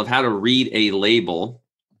example of how to read a label,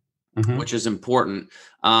 which is important.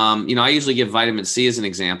 I usually give vitamin C as an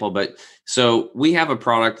example, but so we have a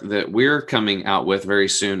product that we're coming out with very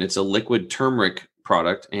soon. It's a liquid turmeric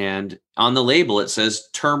product. And on the label, it says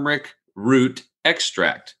turmeric root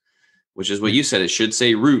extract, which is what you said. It should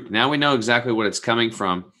say root. Now we know exactly what it's coming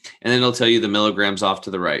from. And then it'll tell you the milligrams off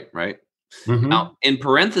to the right? Now, in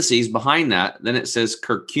parentheses behind that, then it says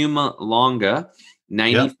curcuma longa,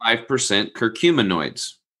 95%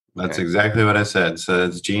 curcuminoids. That's exactly what I said. So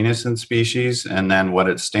it's genus and species, and then what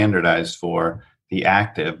it's standardized for, the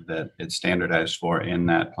active that it's standardized for in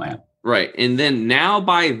that plant. Right. And then now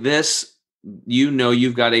by this,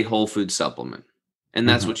 you've got a whole food supplement. And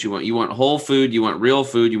that's what you want. You want whole food, you want real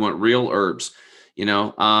food, you want real herbs.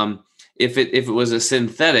 If it was a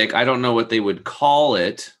synthetic, I don't know what they would call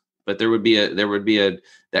it, but there would be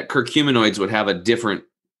that curcuminoids would have a different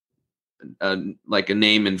like a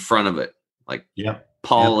name in front of it. Like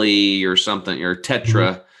poly or something, or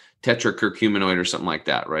tetracurcuminoid or something like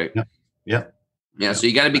that, right? Yeah. So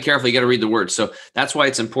you got to be careful. You got to read the words. So that's why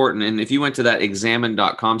it's important. And if you went to that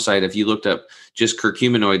examine.com site, if you looked up just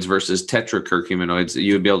curcuminoids versus tetracurcuminoids,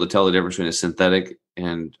 you would be able to tell the difference between a synthetic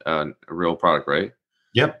and a real product, right?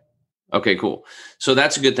 Yep. Okay, cool. So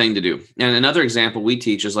that's a good thing to do. And another example we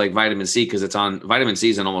teach is like vitamin C, because vitamin C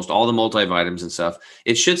is in almost all the multivitamins and stuff.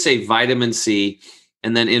 It should say vitamin C,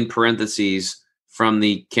 and then in parentheses, from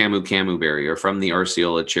the camu berry, or from the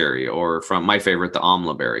Arceola cherry, or from my favorite, the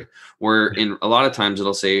amla berry, where in a lot of times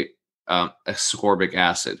it'll say ascorbic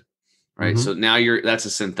acid, right? So now that's a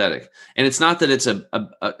synthetic. And it's not that it's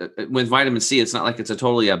with vitamin C, it's not like it's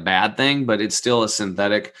totally a bad thing, but it's still a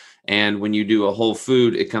synthetic. And when you do a whole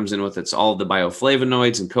food, it comes in with all the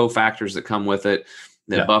bioflavonoids and cofactors that come with it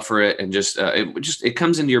that buffer it, and it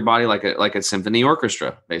comes into your body like a symphony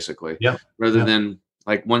orchestra, basically. Rather than,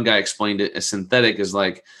 like one guy explained it, a synthetic is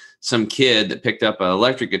like some kid that picked up an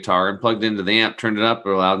electric guitar and plugged into the amp, turned it up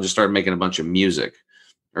real loud, and just started making a bunch of music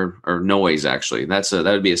or noise. Actually, that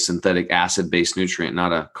would be a synthetic acid-based nutrient,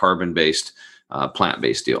 not a carbon-based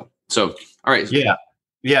plant-based deal. So, all right.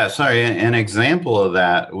 Yeah. Sorry. An example of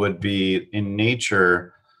that would be in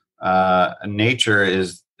nature. nature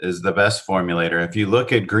is the best formulator. If you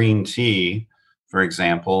look at green tea, for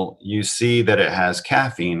example, you see that it has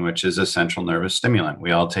caffeine, which is a central nervous stimulant.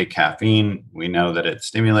 We all take caffeine. We know that it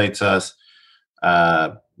stimulates us.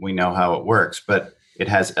 We know how it works, but it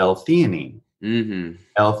has L-theanine. Mm-hmm.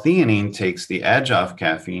 L-theanine takes the edge off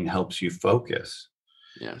caffeine, helps you focus.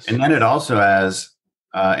 Yes. And then it also has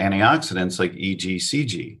antioxidants like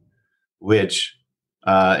EGCG, which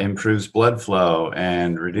improves blood flow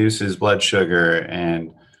and reduces blood sugar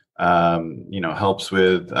and helps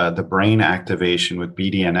with the brain activation with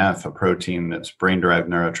BDNF, a protein that's brain-derived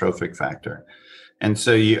neurotrophic factor. And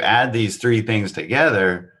so you add these three things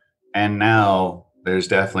together, and now there's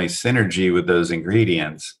definitely synergy with those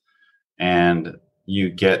ingredients, and you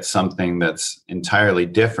get something that's entirely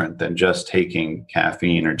different than just taking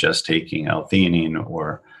caffeine or just taking L-theanine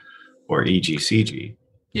or EGCG.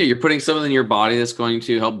 Yeah, you're putting something in your body that's going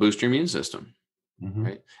to help boost your immune system. Mm-hmm.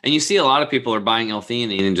 Right. And you see a lot of people are buying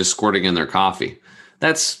L-theanine and just squirting in their coffee.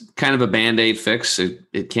 That's kind of a Band-Aid fix.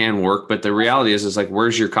 It can work, but the reality is like,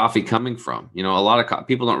 where's your coffee coming from? A lot of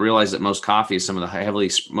people don't realize that most coffee is some of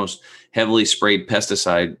the most heavily sprayed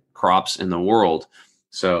pesticide crops in the world.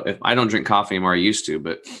 So if I don't drink coffee anymore, I used to,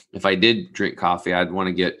 but if I did drink coffee, I'd want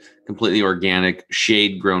to get completely organic,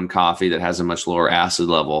 shade-grown coffee that has a much lower acid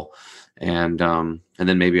level. And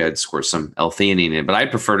then maybe I'd squirt some L-theanine in it. But I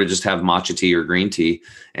prefer to just have matcha tea or green tea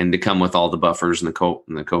and to come with all the buffers and the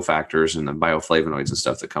cofactors and the bioflavonoids and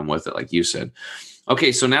stuff that come with it, like you said.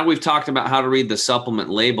 Okay, so now we've talked about how to read the supplement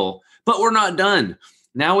label, but we're not done.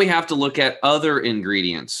 Now we have to look at other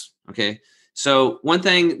ingredients, okay? So one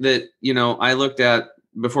thing that, I looked at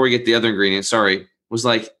before we get the other ingredients, was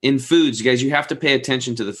like in foods, you guys, you have to pay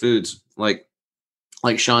attention to the foods, like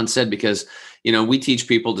Sean said, because we teach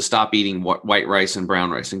people to stop eating white rice and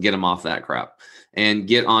brown rice and get them off that crap and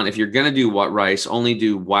get on. If you're going to do white rice, only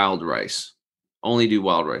do wild rice. Only do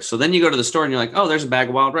wild rice. So then you go to the store and you're like, oh, there's a bag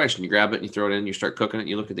of wild rice, and you grab it and you throw it in, you start cooking it, and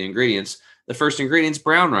you look at the ingredients. The first ingredient's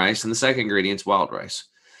brown rice and the second ingredient's wild rice.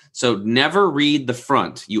 So never read the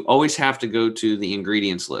front. You always have to go to the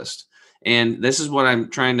ingredients list. And this is what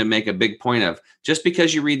I'm trying to make a big point of. Just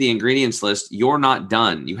because you read the ingredients list, you're not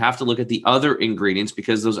done. You have to look at the other ingredients,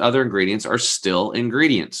 because those other ingredients are still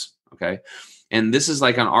ingredients. Okay. And this is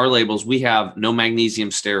like on our labels, we have no magnesium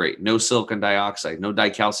stearate, no silicon dioxide, no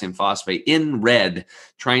dicalcium phosphate in red,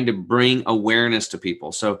 trying to bring awareness to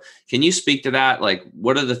people. So can you speak to that? Like,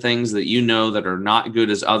 what are the things that that are not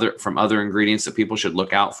good from other ingredients that people should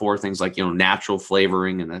look out for? Things like, natural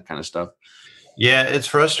flavoring and that kind of stuff. Yeah, it's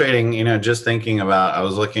frustrating, just thinking about, I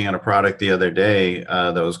was looking at a product the other day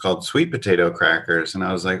that was called sweet potato crackers. And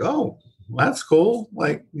I was like, oh, that's cool.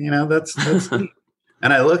 Like, that's neat.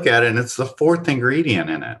 And I look at it and it's the fourth ingredient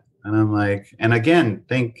in it. And I'm like, and again,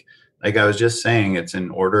 think, like I was just saying, it's in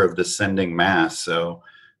order of descending mass. So,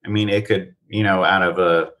 I mean, it could, out of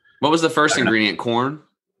a... What was the first ingredient? Corn?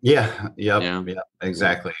 Yeah. Yep.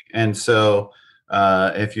 Exactly. And so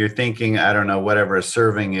if you're thinking, I don't know, whatever a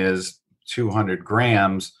serving is, 200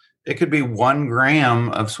 grams, it could be 1 gram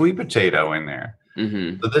of sweet potato in there.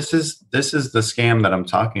 Mm-hmm. So this is the scam that I'm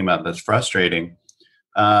talking about. That's frustrating.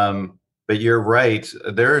 But you're right.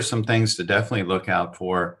 There are some things to definitely look out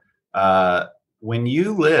for. When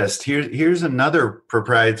you list, here's another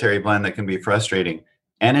proprietary blend that can be frustrating.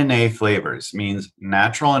 NNA flavors means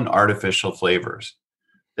natural and artificial flavors.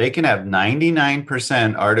 They can have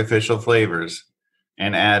 99% artificial flavors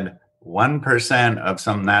and add 1% of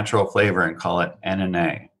some natural flavor and call it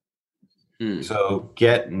NNA. So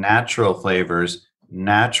get natural flavors,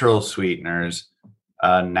 natural sweeteners,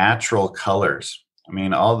 natural colors. I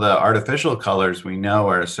mean, all the artificial colors we know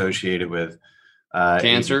are associated with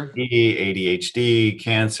cancer, ADHD,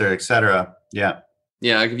 cancer, etc. Yeah.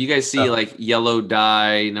 Yeah, like if you guys see like yellow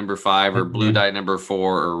dye number 5 or blue dye number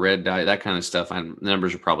 4 or red dye, that kind of stuff, the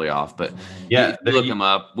numbers are probably off. But yeah, you look them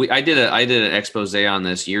up. I did an expose on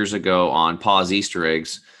this years ago on Paws Easter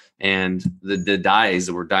eggs and the dyes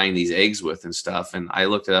that we're dyeing these eggs with and stuff. And I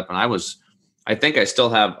looked it up, and I think I still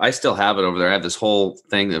have it over there. I have this whole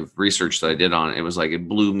thing of research that I did on it. It was like, it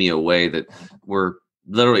blew me away that we're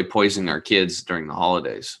literally poisoning our kids during the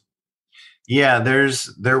holidays. Yeah,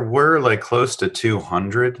 there were like close to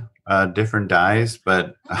 200 different dyes,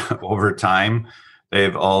 but over time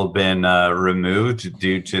they've all been removed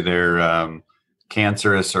due to their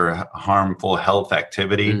cancerous or harmful health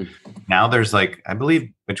activity. Now there's like, I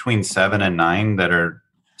believe between 7 and 9 that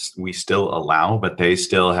we still allow, but they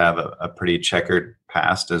still have a pretty checkered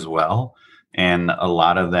past as well. And a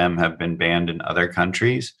lot of them have been banned in other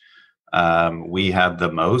countries. We have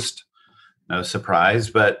the most. no surprise,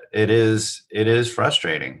 but it is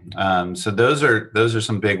frustrating. So those are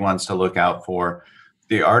some big ones to look out for.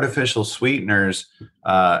 The artificial sweeteners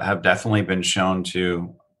have definitely been shown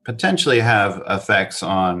to potentially have effects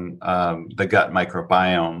on the gut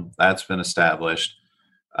microbiome. That's been established,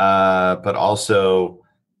 but also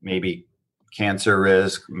maybe cancer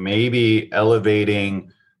risk, maybe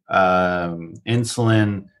elevating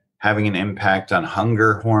insulin, having an impact on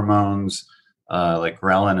hunger hormones like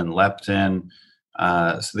ghrelin and leptin.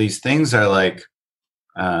 So these things are like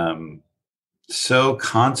so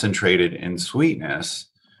concentrated in sweetness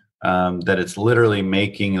that it's literally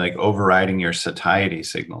making, like, overriding your satiety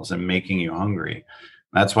signals and making you hungry.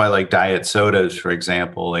 That's why, like, diet sodas, for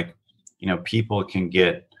example, like, people can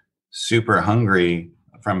get super hungry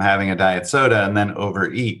from having a diet soda and then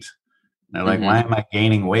overeat. And they're like, why am I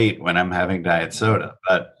gaining weight when I'm having diet soda?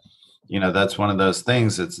 But, that's one of those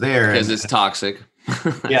things that's there. Because it's toxic.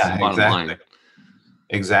 Yeah, exactly.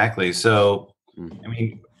 Exactly. So, I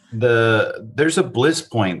mean, there's a bliss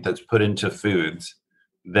point that's put into foods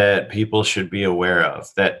that people should be aware of,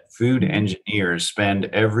 that food engineers spend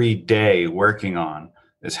every day working on,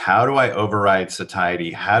 is how do I override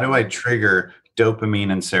satiety? How do I trigger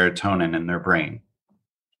dopamine and serotonin in their brain?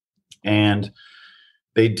 And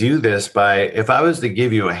they do this by, if I was to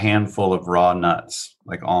give you a handful of raw nuts,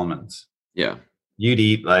 like almonds, you'd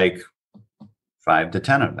eat like 5 to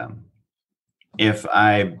 10 of them. If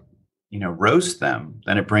I, roast them,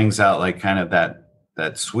 then it brings out like kind of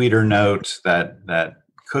that sweeter note, that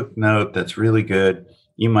cooked note that's really good.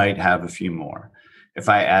 You might have a few more. If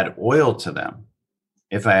I add oil to them,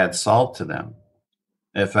 if I add salt to them,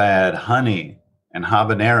 if I add honey and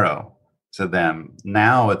habanero to them,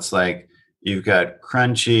 now it's like you've got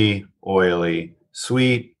crunchy, oily,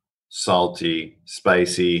 sweet, salty,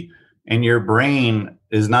 spicy, and your brain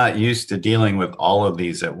is not used to dealing with all of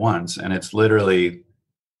these at once. And it's literally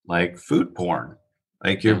like food porn.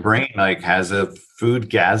 Like your brain like has a food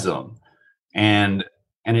gasm, and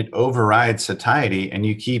it overrides satiety, and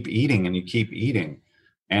you keep eating and you keep eating.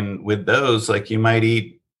 And with those, like, you might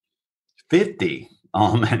eat 50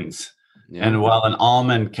 almonds. Yeah. And while an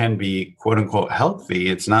almond can be quote unquote healthy,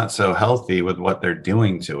 it's not so healthy with what they're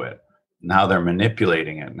doing to it and how they're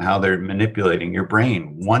manipulating it and how they're manipulating your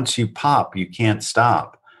brain. Once you pop, you can't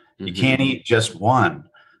stop. You can't eat just one.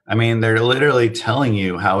 I mean, they're literally telling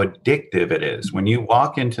you how addictive it is. When you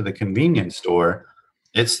walk into the convenience store,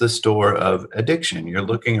 it's the store of addiction. You're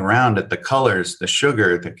looking around at the colors, the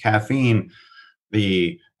sugar, the caffeine,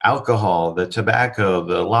 the alcohol, the tobacco,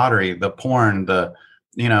 the lottery, the porn,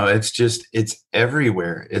 it's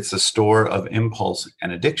everywhere. It's a store of impulse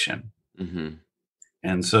and addiction.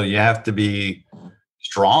 And so you have to be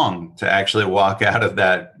strong to actually walk out of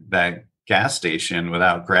that gas station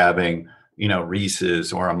without grabbing,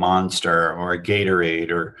 Reese's or a Monster or a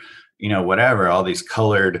Gatorade or, whatever, all these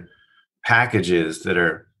colored packages that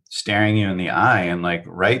are staring you in the eye and like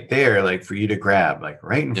right there, like for you to grab, like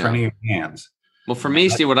right in front of your hands. Well, for me,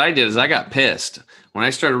 Steve, what I did is I got pissed when I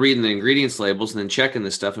started reading the ingredients labels and then checking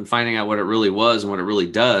this stuff and finding out what it really was and what it really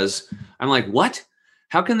does. I'm like, what?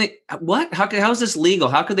 How can they, what? How is this legal?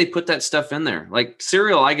 How could they put that stuff in there? Like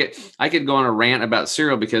cereal, I could go on a rant about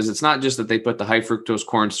cereal because it's not just that they put the high fructose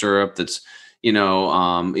corn syrup that's,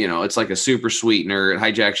 it's like a super sweetener. It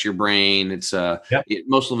hijacks your brain. It's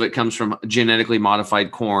most of it comes from genetically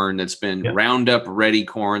modified corn that's been Roundup ready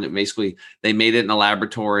corn that basically they made it in a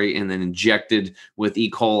laboratory and then injected with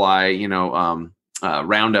E. coli,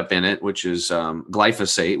 Roundup in it, which is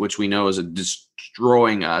glyphosate, which we know is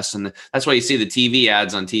destroying us. And that's why you see the TV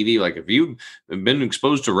ads on TV. Like, if you've been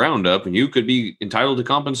exposed to Roundup and you could be entitled to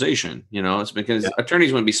compensation, it's because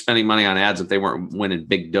attorneys wouldn't be spending money on ads if they weren't winning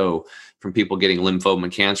big dough from people getting lymphoma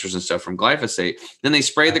and cancers and stuff from glyphosate. Then they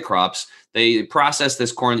spray the crops. They process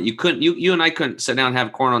this corn that you and I couldn't sit down and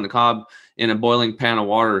have corn on the cob in a boiling pan of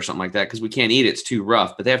water or something like that because we can't eat it. It's too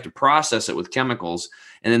rough, but they have to process it with chemicals.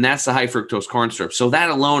 And then that's the high fructose corn syrup. So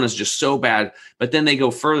that alone is just so bad. But then they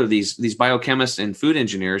go further. These biochemists and food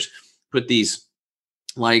engineers put these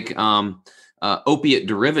like opiate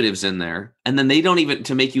derivatives in there. And then they don't even,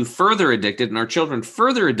 to make you further addicted and our children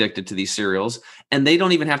further addicted to these cereals. And they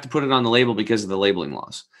don't even have to put it on the label because of the labeling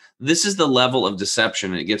laws. This is the level of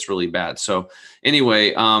deception, and it gets really bad. So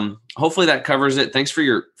anyway, hopefully that covers it. Thanks for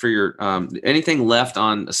your anything left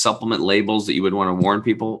on supplement labels that you would want to warn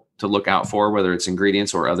people to look out for, whether it's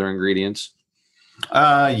ingredients or other ingredients.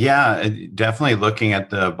 Definitely looking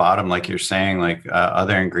at the bottom, like you're saying, like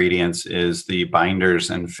other ingredients is the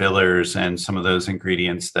binders and fillers and some of those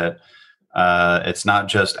ingredients that it's not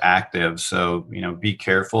just active. So, be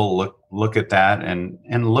careful, look at that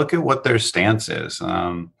and look at what their stance is.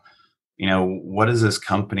 what is this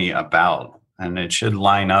company about? And it should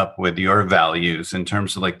line up with your values in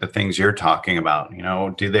terms of like the things you're talking about.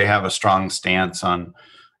 Do they have a strong stance on,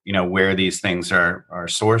 where these things are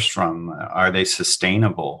sourced from? Are they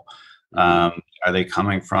sustainable? Are they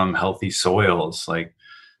coming from healthy soils? Like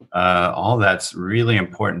all that's really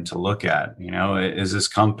important to look at. Is this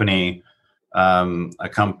company a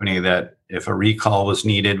company that if a recall was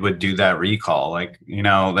needed would do that recall? Like,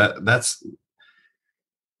 that's,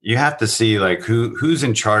 you have to see like who's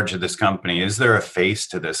in charge of this company. Is there a face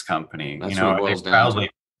to this company? That's what it boils down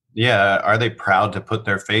to. Are they proud to put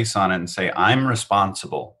their face on it and say, I'm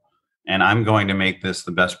responsible and I'm going to make this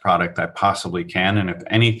the best product I possibly can. And if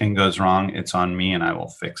anything goes wrong, it's on me and I will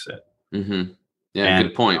fix it. Mm-hmm. Yeah,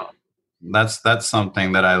 good point. That's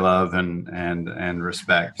something that I love and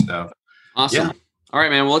respect. So awesome. Yeah. All right,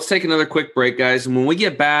 man. Well, let's take another quick break, guys. And when we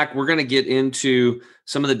get back, we're going to get into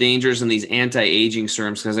some of the dangers in these anti-aging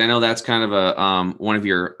serums, because I know that's kind of a one of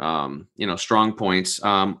your strong points.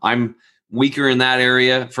 I'm weaker in that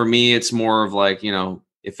area. For me, it's more of like,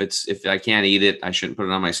 if I can't eat it, I shouldn't put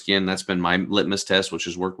it on my skin. That's been my litmus test, which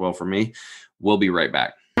has worked well for me. We'll be right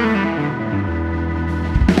back.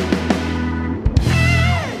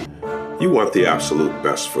 You want the absolute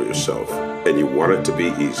best for yourself, and you want it to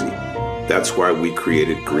be easy. That's why we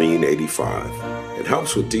created Green 85. It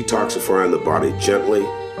helps with detoxifying the body gently.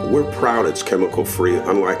 We're proud it's chemical-free,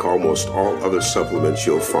 unlike almost all other supplements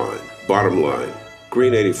you'll find. Bottom line,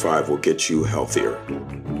 Green 85 will get you healthier.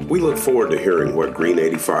 We look forward to hearing what Green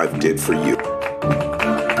 85 did for you.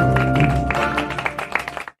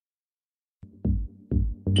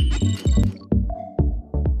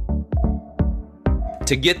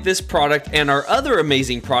 To get this product and our other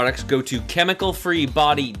amazing products, go to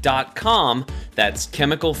chemicalfreebody.com. That's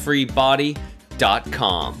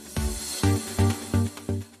chemicalfreebody.com.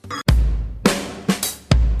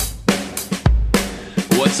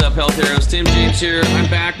 What's up, Health Heroes? Tim James here. I'm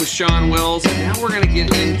back with Shawn Wells, and now we're going to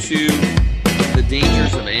get into the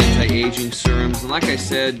dangers of anti-aging serums. And like I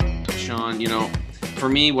said, Shawn, for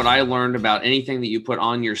me, what I learned about anything that you put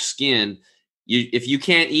on your skin, if you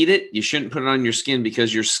can't eat it, you shouldn't put it on your skin,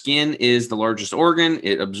 because your skin is the largest organ.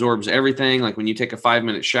 It absorbs everything. Like when you take a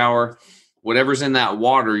 5-minute shower, whatever's in that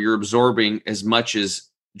water, you're absorbing as much as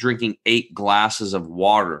drinking 8 glasses of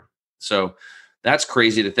water. So that's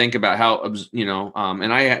crazy to think about how, and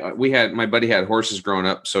my buddy had horses growing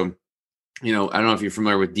up. So, I don't know if you're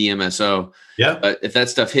familiar with DMSO. Yeah. But if that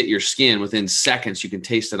stuff hit your skin within seconds, you can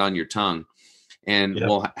taste it on your tongue. And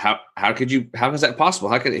well, how is that possible?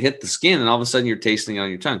 How could it hit the skin and all of a sudden you're tasting it on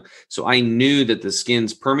your tongue? So I knew that the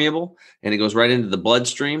skin's permeable and it goes right into the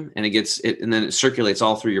bloodstream and and then it circulates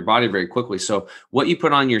all through your body very quickly. So what you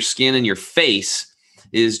put on your skin and your face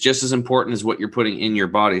is just as important as what you're putting in your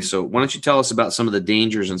body. So why don't you tell us about some of the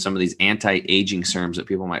dangers and some of these anti-aging serums that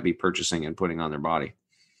people might be purchasing and putting on their body?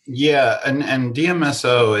 Yeah, and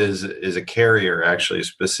DMSO is a carrier actually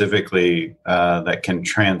specifically that can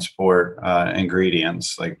transport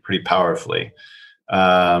ingredients like pretty powerfully,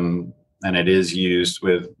 and it is used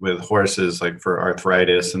with horses like for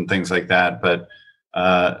arthritis and things like that. But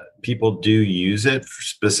people do use it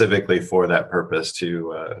specifically for that purpose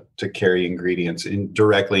to carry ingredients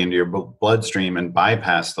directly into your bloodstream and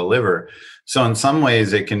bypass the liver. So in some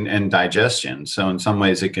ways it can, and digestion. So in some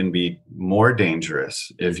ways it can be more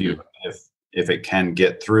dangerous if it can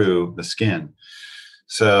get through the skin.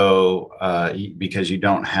 So because you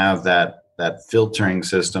don't have that filtering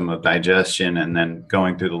system of digestion and then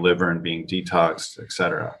going through the liver and being detoxed, et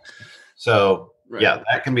cetera. So right. Yeah,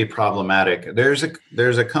 that can be problematic. There's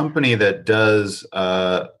a company that does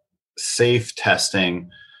safe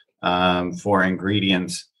testing for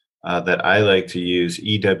ingredients that I like to use,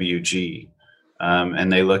 EWG,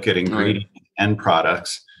 and they look at ingredients and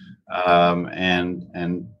products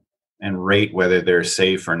and rate whether they're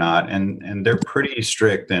safe or not, and they're pretty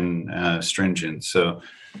strict and stringent. So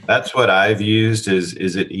that's what I've used.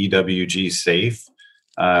 Is it EWG safe?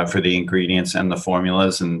 For the ingredients and the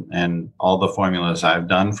formulas, and all the formulas I've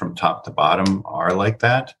done from top to bottom are like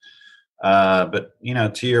that. But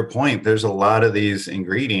to your point, there's a lot of these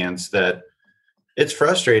ingredients that it's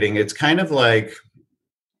frustrating. It's kind of like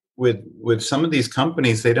with some of these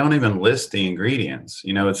companies, they don't even list the ingredients.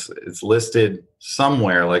 It's listed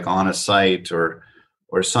somewhere like on a site or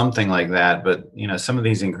something like that. But some of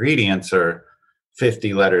these ingredients are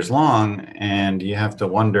 50 letters long, and you have to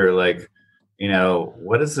wonder like,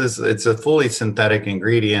 what is this? It's a fully synthetic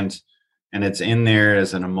ingredient and it's in there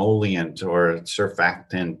as an emollient or a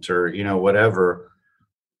surfactant or, whatever.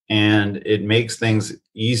 And it makes things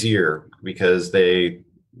easier because they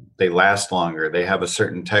last longer. They have a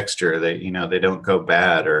certain texture. They don't go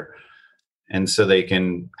bad, or And so they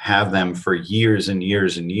can have them for years and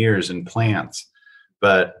years and years in plants,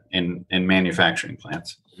 but in manufacturing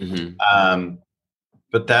plants. Mm-hmm.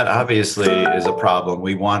 But that obviously is a problem.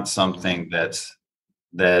 We want something that's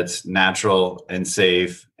natural and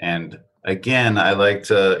safe. And again, I like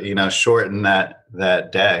to, shorten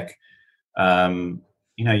that deck.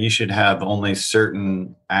 You should have only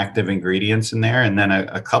certain active ingredients in there, and then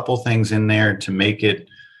a couple things in there to make it,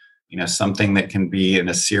 something that can be in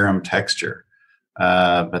a serum texture.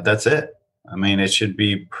 But that's it. I mean, it should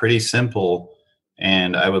be pretty simple.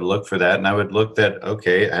 And I would look for that. And I would look that,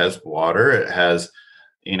 okay, it has water, it has,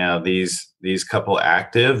 these couple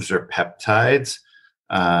actives or peptides.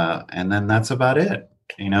 And then that's about it,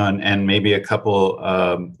 and maybe a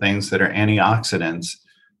couple things that are antioxidants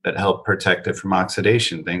that help protect it from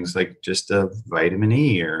oxidation, things like just a vitamin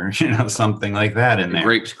E or, something like that in there.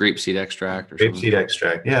 Grapeseed extract or Grapeseed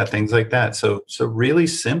extract. Yeah. Things like that. So really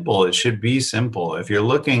simple. It should be simple. If you're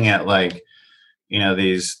looking at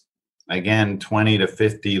these, again, 20 to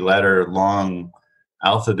 50 letter long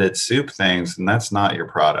alphabet soup things, and that's not your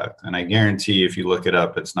product. And I guarantee if you look it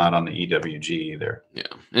up, it's not on the EWG either. Yeah.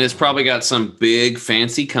 And it's probably got some big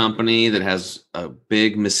fancy company that has a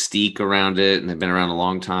big mystique around it, and they've been around a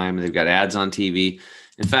long time, and they've got ads on TV.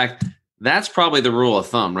 In fact, that's probably the rule of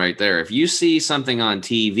thumb right there. If you see something on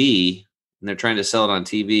TV and they're trying to sell it on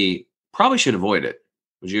TV, probably should avoid it.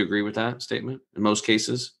 Would you agree with that statement in most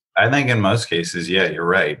cases? I think in most cases, yeah, you're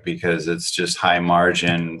right, because it's just high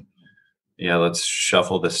margin. Yeah, let's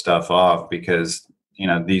shuffle this stuff off because,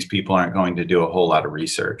 these people aren't going to do a whole lot of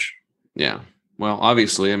research. Yeah. Well,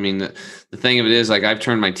 obviously, I mean, the thing of it is, like, I've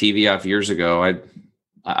turned my TV off years ago.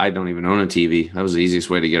 I don't even own a TV. That was the easiest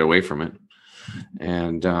way to get away from it.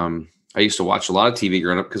 And I used to watch a lot of TV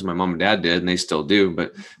growing up because my mom and dad did, and they still do.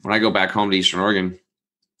 But when I go back home to Eastern Oregon,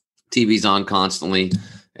 TV's on constantly.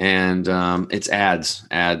 And it's ads.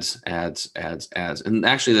 And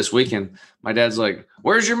actually this weekend, my dad's like,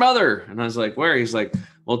 "Where's your mother?" And I was like, "Where?" He's like,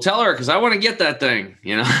 "Well, tell her, because I want to get that thing."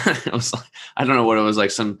 I was like, I don't know what it was, like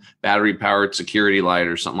some battery powered security light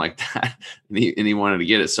or something like that. And he wanted to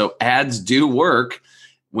get it. So ads do work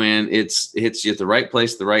when it hits you at the right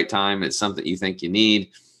place at the right time. It's something you think you need.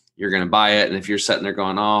 You're going to buy it. And if you're sitting there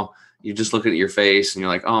going, oh, you just look at your face and you're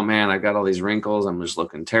like, oh man, I got all these wrinkles. I'm just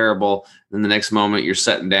looking terrible. And then the next moment you're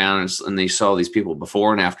sitting down and you saw these people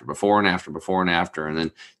before and after. And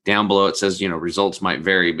then down below it says, results might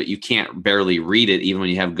vary, but you can't barely read it even when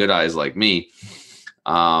you have good eyes like me.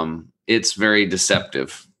 It's very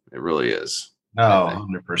deceptive. It really is. Oh,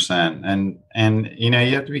 100%. And, you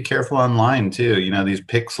have to be careful online too. These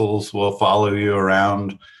pixels will follow you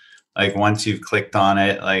around. Like once you've clicked on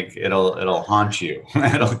it, like it'll haunt you.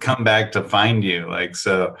 It'll come back to find you. Like,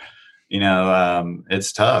 so,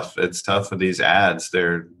 it's tough. It's tough with these ads.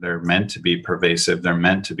 They're meant to be pervasive. They're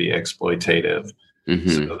meant to be exploitative. Mm-hmm.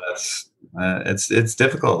 So that's, it's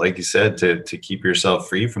difficult, like you said, to keep yourself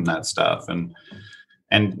free from that stuff. And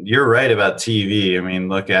you're right about TV. I mean,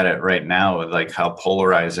 look at it right now with like how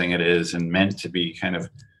polarizing it is and meant to be kind of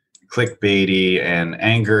clickbaity and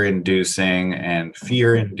anger inducing and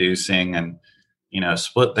fear inducing, and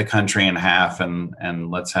split the country in half and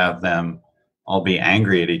let's have them all be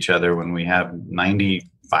angry at each other when we have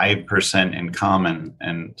 95% in common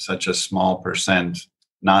and such a small percent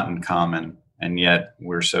not in common, and yet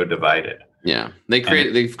we're so divided. Yeah, they've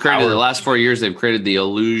created the last 4 years, they've created the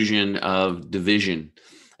illusion of division.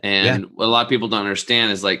 And what a lot of people don't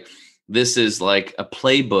understand is like, this is like a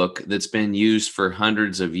playbook that's been used for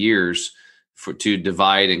hundreds of years to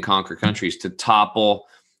divide and conquer countries, to topple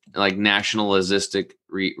like nationalistic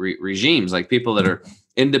regimes, like people that are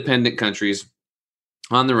independent countries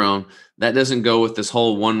on their own. That doesn't go with this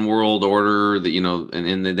whole one world order that,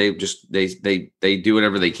 and they do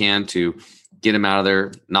whatever they can to get them out of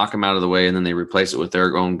there, knock them out of the way, and then they replace it with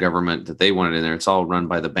their own government that they wanted in there. It's all run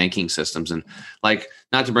by the banking systems. And like,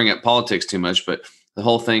 not to bring up politics too much, but the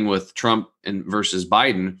whole thing with Trump versus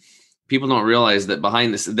Biden, people don't realize that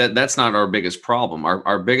behind this, that's not our biggest problem.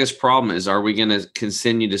 Our biggest problem is, are we going to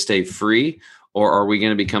continue to stay free, or are we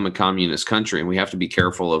going to become a communist country? And we have to be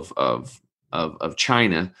careful of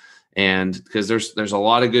China. And because there's a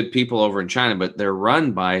lot of good people over in China, but they're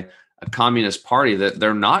run by a communist party that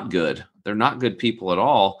they're not good. They're not good people at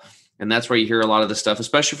all. And that's where you hear a lot of the stuff,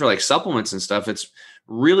 especially for like supplements and stuff. It's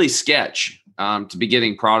really sketch to be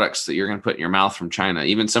getting products that you're going to put in your mouth from China.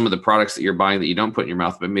 Even some of the products that you're buying that you don't put in your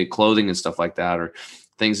mouth, but maybe clothing and stuff like that, or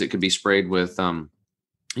things that could be sprayed with, fire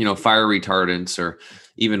retardants, or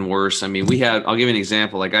even worse. I mean, I'll give you an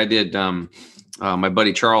example. Like I did, my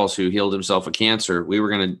buddy Charles, who healed himself of cancer. We were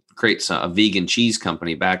going to create a vegan cheese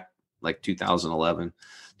company back like 2011,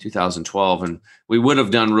 2012, and we would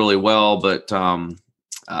have done really well, but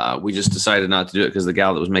we just decided not to do it because the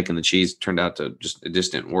gal that was making the cheese turned out to it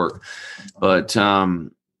just didn't work. But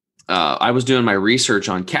I was doing my research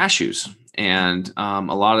on cashews, and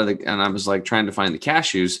and I was like trying to find the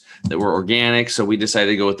cashews that were organic. So we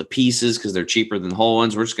decided to go with the pieces because they're cheaper than the whole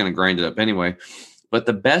ones. We're just going to grind it up anyway. But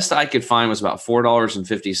the best I could find was about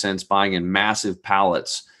 $4.50 buying in massive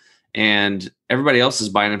pallets. And everybody else is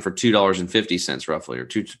buying them for $2.50 roughly, or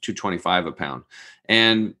 $2.25 a pound.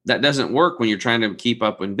 And that doesn't work when you're trying to keep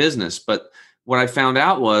up in business. But what I found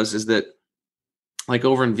out is that like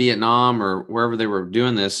over in Vietnam or wherever they were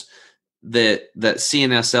doing this, that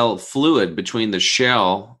CNSL fluid between the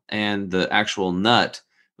shell and the actual nut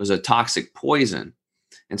was a toxic poison.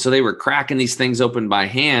 And so they were cracking these things open by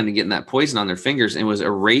hand and getting that poison on their fingers, and was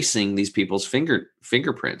erasing these people's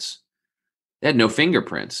fingerprints. They had no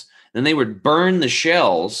fingerprints. Then they would burn the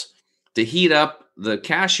shells to heat up the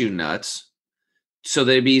cashew nuts so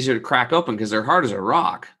they'd be easier to crack open because they're hard as a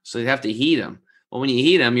rock. So they'd have to heat them. Well, when you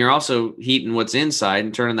heat them, you're also heating what's inside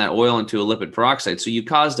and turning that oil into a lipid peroxide. So you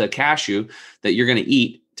caused a cashew that you're going to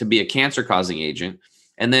eat to be a cancer-causing agent.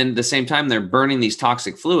 And then at the same time, they're burning these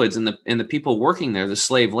toxic fluids, and the people working there, the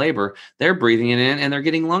slave labor, they're breathing it in and they're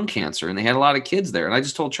getting lung cancer. And they had a lot of kids there. And I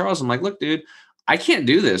just told Charles, I'm like, look, dude, I can't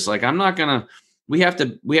do this. Like, I'm not going to. We have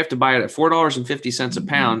to buy it at $4.50 a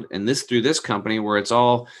pound, and this through this company where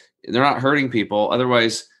they're not hurting people.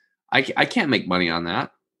 Otherwise, I can't make money on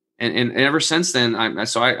that. And ever since then,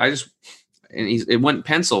 it went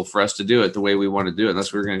pencil for us to do it the way we want to do it,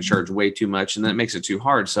 unless we were going to charge way too much, and that makes it too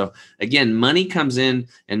hard. So again, money comes in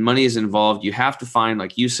and money is involved. You have to find,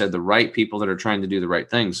 like you said, the right people that are trying to do the right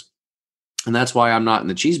things. And that's why I'm not in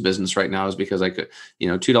the cheese business right now, is because I could,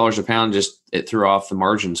 $2 a pound, it threw off the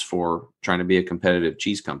margins for trying to be a competitive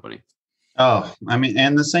cheese company. Oh, I mean,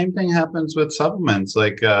 and the same thing happens with supplements.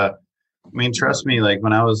 Like, trust me, like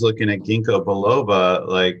when I was looking at ginkgo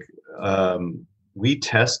biloba, we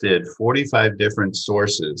tested 45 different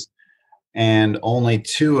sources, and only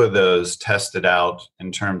 2 of those tested out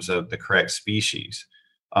in terms of the correct species.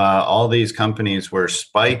 All these companies were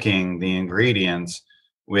spiking the ingredients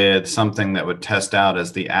with something that would test out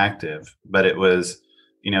as the active, but it was,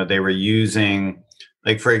 they were using,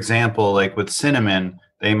 like, for example, like with cinnamon,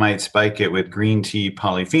 they might spike it with green tea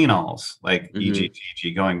polyphenols, like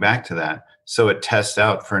EGTG, going back to that. So it tests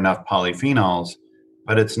out for enough polyphenols,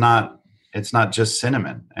 but it's not just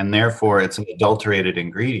cinnamon, and therefore it's an adulterated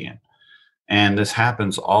ingredient. And this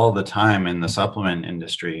happens all the time in the supplement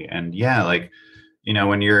industry. And yeah,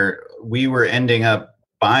 we were ending up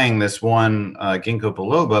buying this one ginkgo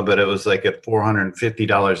biloba, but it was like at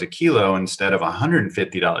 $450 a kilo instead of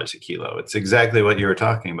 $150 a kilo. It's exactly what you were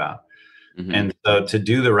talking about. Mm-hmm. And so to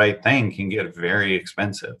do the right thing can get very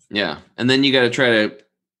expensive. Yeah. And then you got to try to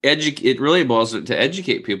educate. It really boils to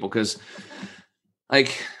educate people, because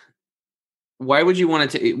why would you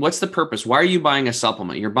want to, what's the purpose? Why are you buying a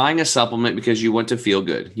supplement? You're buying a supplement because you want to feel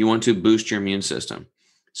good. You want to boost your immune system.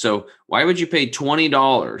 So why would you pay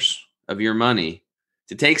 $20 of your money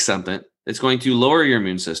to take something that's going to lower your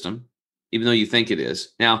immune system, even though you think it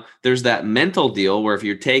is? Now, there's that mental deal where if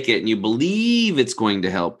you take it and you believe it's going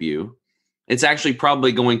to help you, it's actually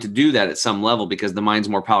probably going to do that at some level, because the mind's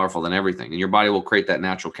more powerful than everything, and your body will create that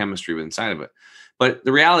natural chemistry inside of it. But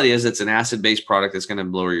the reality is it's an acid-based product that's going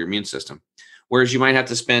to lower your immune system. Whereas you might have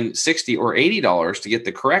to spend $60 or $80 to get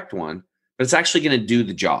the correct one, but it's actually going to do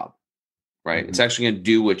the job, right? Mm-hmm. It's actually going to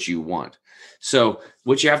do what you want. So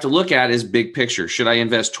what you have to look at is big picture. Should I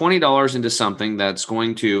invest $20 into something that's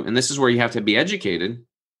going to, and this is where you have to be educated,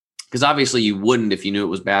 because obviously you wouldn't if you knew it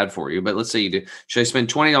was bad for you. But let's say you do. Should I spend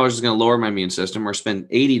 $20 is going to lower my immune system, or spend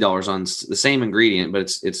 $80 on the same ingredient, but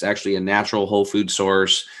it's actually a natural whole food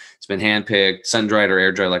source? It's been hand-picked, sun-dried or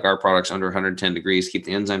air-dried, like our products, under 110 degrees, keep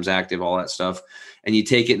the enzymes active, all that stuff. And you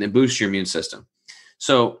take it and it boosts your immune system.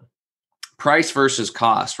 So price versus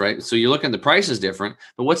cost, right? So you're looking at the price is different,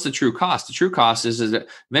 but what's the true cost? The true cost is that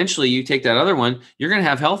eventually you take that other one, you're going to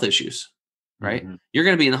have health issues, right? Mm-hmm. You're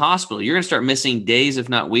going to be in the hospital. You're going to start missing days, if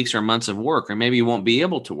not weeks or months of work, or maybe you won't be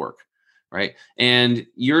able to work, right? And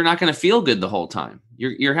you're not going to feel good the whole time.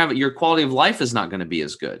 Your quality of life is not going to be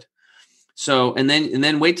as good. So, and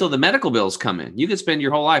then wait till the medical bills come in. You could spend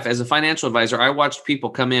your whole life as a financial advisor. I watched people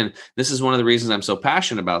come in. This is one of the reasons I'm so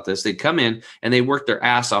passionate about this. They'd come in and they worked their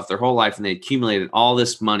ass off their whole life, and they accumulated all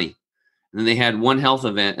this money. And then they had one health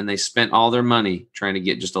event and they spent all their money trying to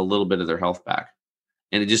get just a little bit of their health back.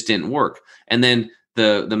 And it just didn't work. And then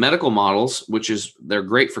the medical models, they're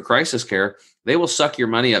great for crisis care, they will suck your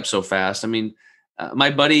money up so fast. I mean,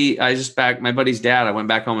 my buddy's dad, I went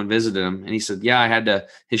back home and visited him, and he said, yeah,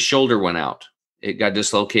 his shoulder went out. it got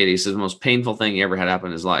dislocated. He said the most painful thing he ever had happen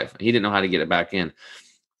in his life. He didn't know how to get it back in.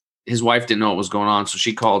 His wife didn't know what was going on, so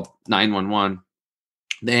she called 911.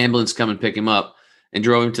 The ambulance come and pick him up and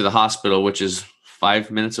drove him to the hospital, which is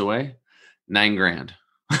 5 minutes away. $9,000.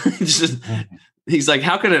 He's like,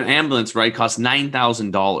 how could an ambulance ride cost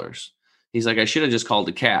 $9,000? He's like, I should have just called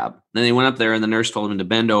a cab. Then they went up there and the nurse told him to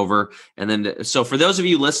bend over. And then, so for those of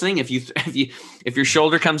you listening, if your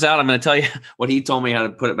shoulder comes out, I'm going to tell you what he told me how to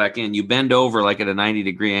put it back in. You bend over like at a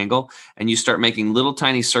 90-degree angle and you start making little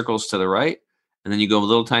tiny circles to the right. And then you go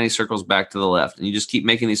little tiny circles back to the left. And you just keep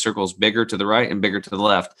making these circles bigger to the right and bigger to the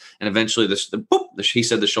left. And eventually he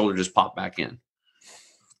said the shoulder just popped back in.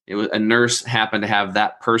 It was a nurse happened to have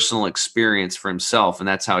that personal experience for himself. And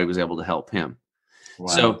that's how he was able to help him. Wow.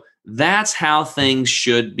 So that's how things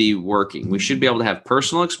should be working. We should be able to have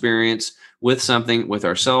personal experience with something, with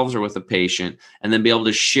ourselves or with a patient, and then be able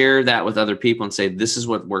to share that with other people and say, this is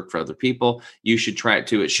what worked for other people. You should try it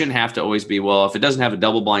too. It shouldn't have to always be, well, if it doesn't have a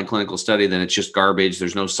double-blind clinical study, then it's just garbage.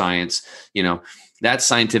 There's no science. That's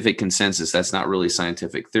scientific consensus. That's not really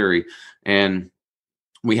scientific theory. And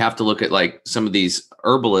we have to look at like some of these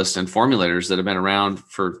herbalists and formulators that have been around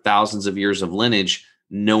for thousands of years of lineage,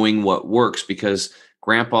 knowing what works, because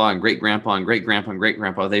grandpa and great grandpa and great grandpa and great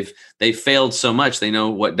grandpa, they've failed so much. They know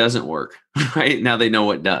what doesn't work, right? Now they know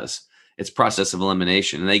what does. It's process of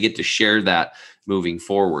elimination, and they get to share that moving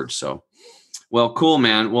forward. So, well, cool,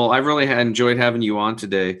 man. Well, I really enjoyed having you on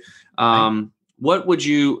today. What would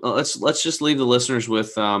you, let's just leave the listeners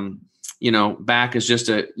with, back as just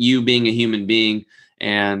you being a human being.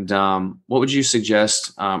 And what would you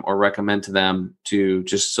suggest or recommend to them to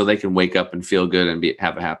just so they can wake up and feel good and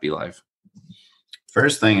have a happy life?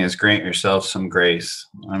 First thing is grant yourself some grace.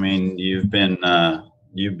 I mean, you've been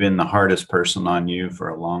the hardest person on you for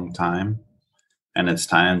a long time, and it's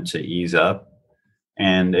time to ease up.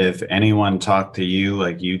 And if anyone talked to you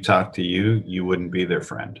like you talk to you, you wouldn't be their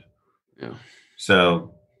friend. Yeah.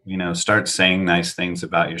 So, start saying nice things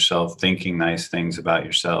about yourself, thinking nice things about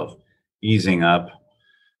yourself, easing up.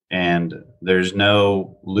 And there's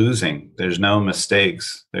no losing. There's no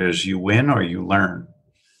mistakes. There's you win or you learn,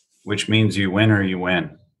 which means you win or you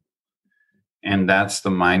win. And that's the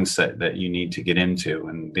mindset that you need to get into.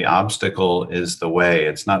 And the obstacle is the way.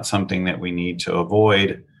 It's not something that we need to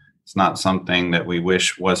avoid. It's not something that we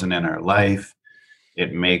wish wasn't in our life.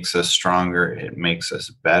 It makes us stronger. It makes us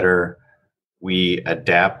better. We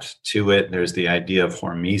adapt to it. There's the idea of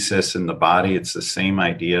hormesis in the body. It's the same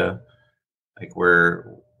idea. Like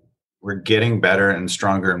we're getting better and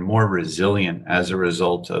stronger and more resilient as a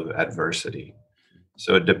result of adversity.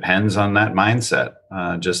 So it depends on that mindset,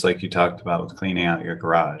 just like you talked about with cleaning out your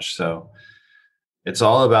garage. So it's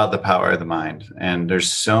all about the power of the mind. And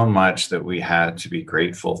there's so much that we had to be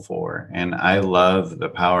grateful for. And I love the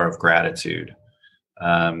power of gratitude.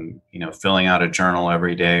 Filling out a journal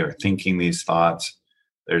every day or thinking these thoughts.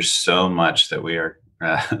 There's so much that we are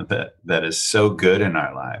that is so good in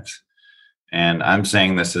our lives. And I'm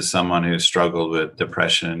saying this as someone who's struggled with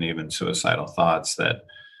depression and even suicidal thoughts, that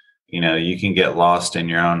you can get lost in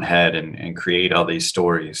your own head and create all these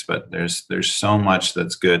stories, but there's so much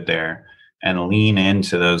that's good there, and lean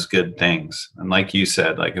into those good things. And like you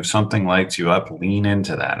said, like if something lights you up, lean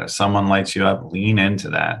into that. If someone lights you up, lean into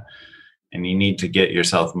that. And you need to get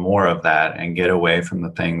yourself more of that and get away from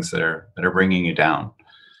the things that are bringing you down.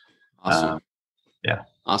 Awesome. Yeah.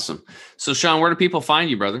 Awesome. So Sean, where do people find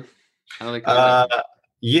you, brother? How do they I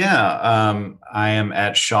am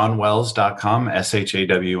at ShawnWells.com,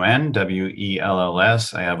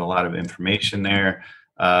 ShawnWells. I have a lot of information there,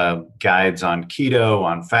 guides on keto,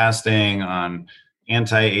 on fasting, on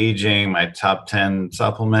anti-aging, my top 10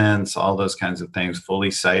 supplements, all those kinds of things,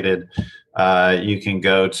 fully cited. You can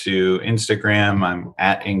go to Instagram. I'm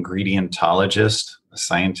at Ingredientologist, a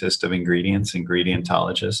scientist of ingredients,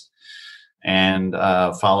 Ingredientologist, and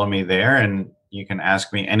follow me there. And you can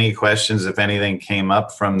ask me any questions. If anything came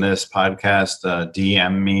up from this podcast,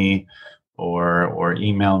 DM me or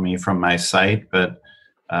email me from my site. But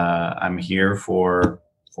I'm here for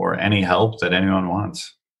any help that anyone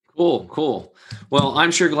wants. Cool. Well,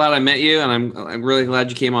 I'm sure glad I met you, and I'm really glad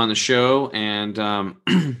you came on the show. And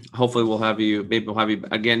hopefully we'll have you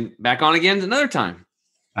again back on again another time.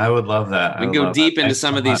 I would love that. We can go deep into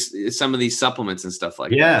some of these supplements and stuff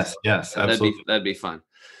like that. Yes, absolutely. That'd be fun.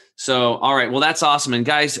 So, all right. Well, that's awesome. And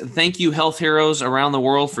guys, thank you, health heroes around the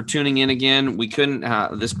world, for tuning in again. We couldn't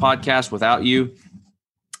this podcast without you.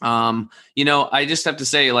 I just have to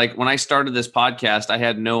say, like, when I started this podcast, I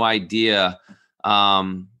had no idea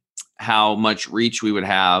how how much reach we would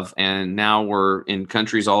have. And now we're in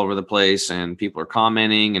countries all over the place and people are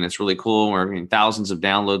commenting, and it's really cool. We're getting thousands of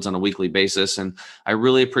downloads on a weekly basis. And I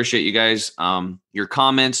really appreciate you guys, your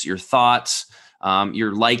comments, your thoughts,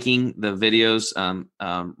 you're liking the videos,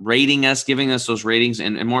 rating us, giving us those ratings,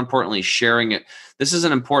 and more importantly, sharing it. This is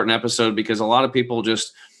an important episode because a lot of people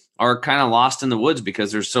just are kind of lost in the woods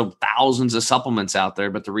because there's so thousands of supplements out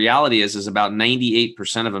there. But the reality is about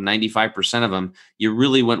 98% of them, 95% of them, you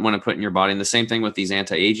really wouldn't want to put in your body. And the same thing with these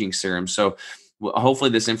anti-aging serums. So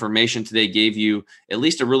hopefully this information today gave you at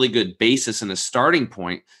least a really good basis and a starting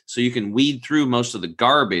point so you can weed through most of the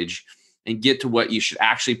garbage and get to what you should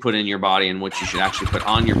actually put in your body and what you should actually put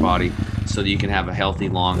on your body so that you can have a healthy,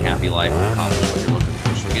 long, happy life and accomplish what you're looking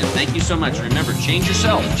for. So again, thank you so much. Remember, change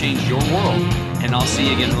yourself, change your world, and I'll see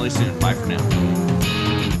you again really soon. Bye for now.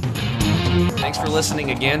 Thanks for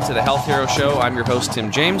listening again to the Health Hero Show. I'm your host,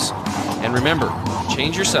 Tim James. And remember,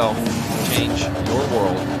 change yourself, change your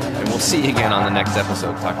world, and we'll see you again on the next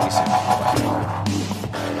episode. Talk to you soon. Bye.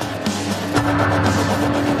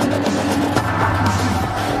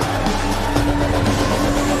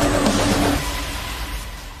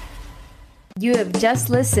 You have just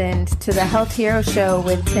listened to the Health Hero Show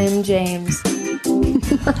with Tim James.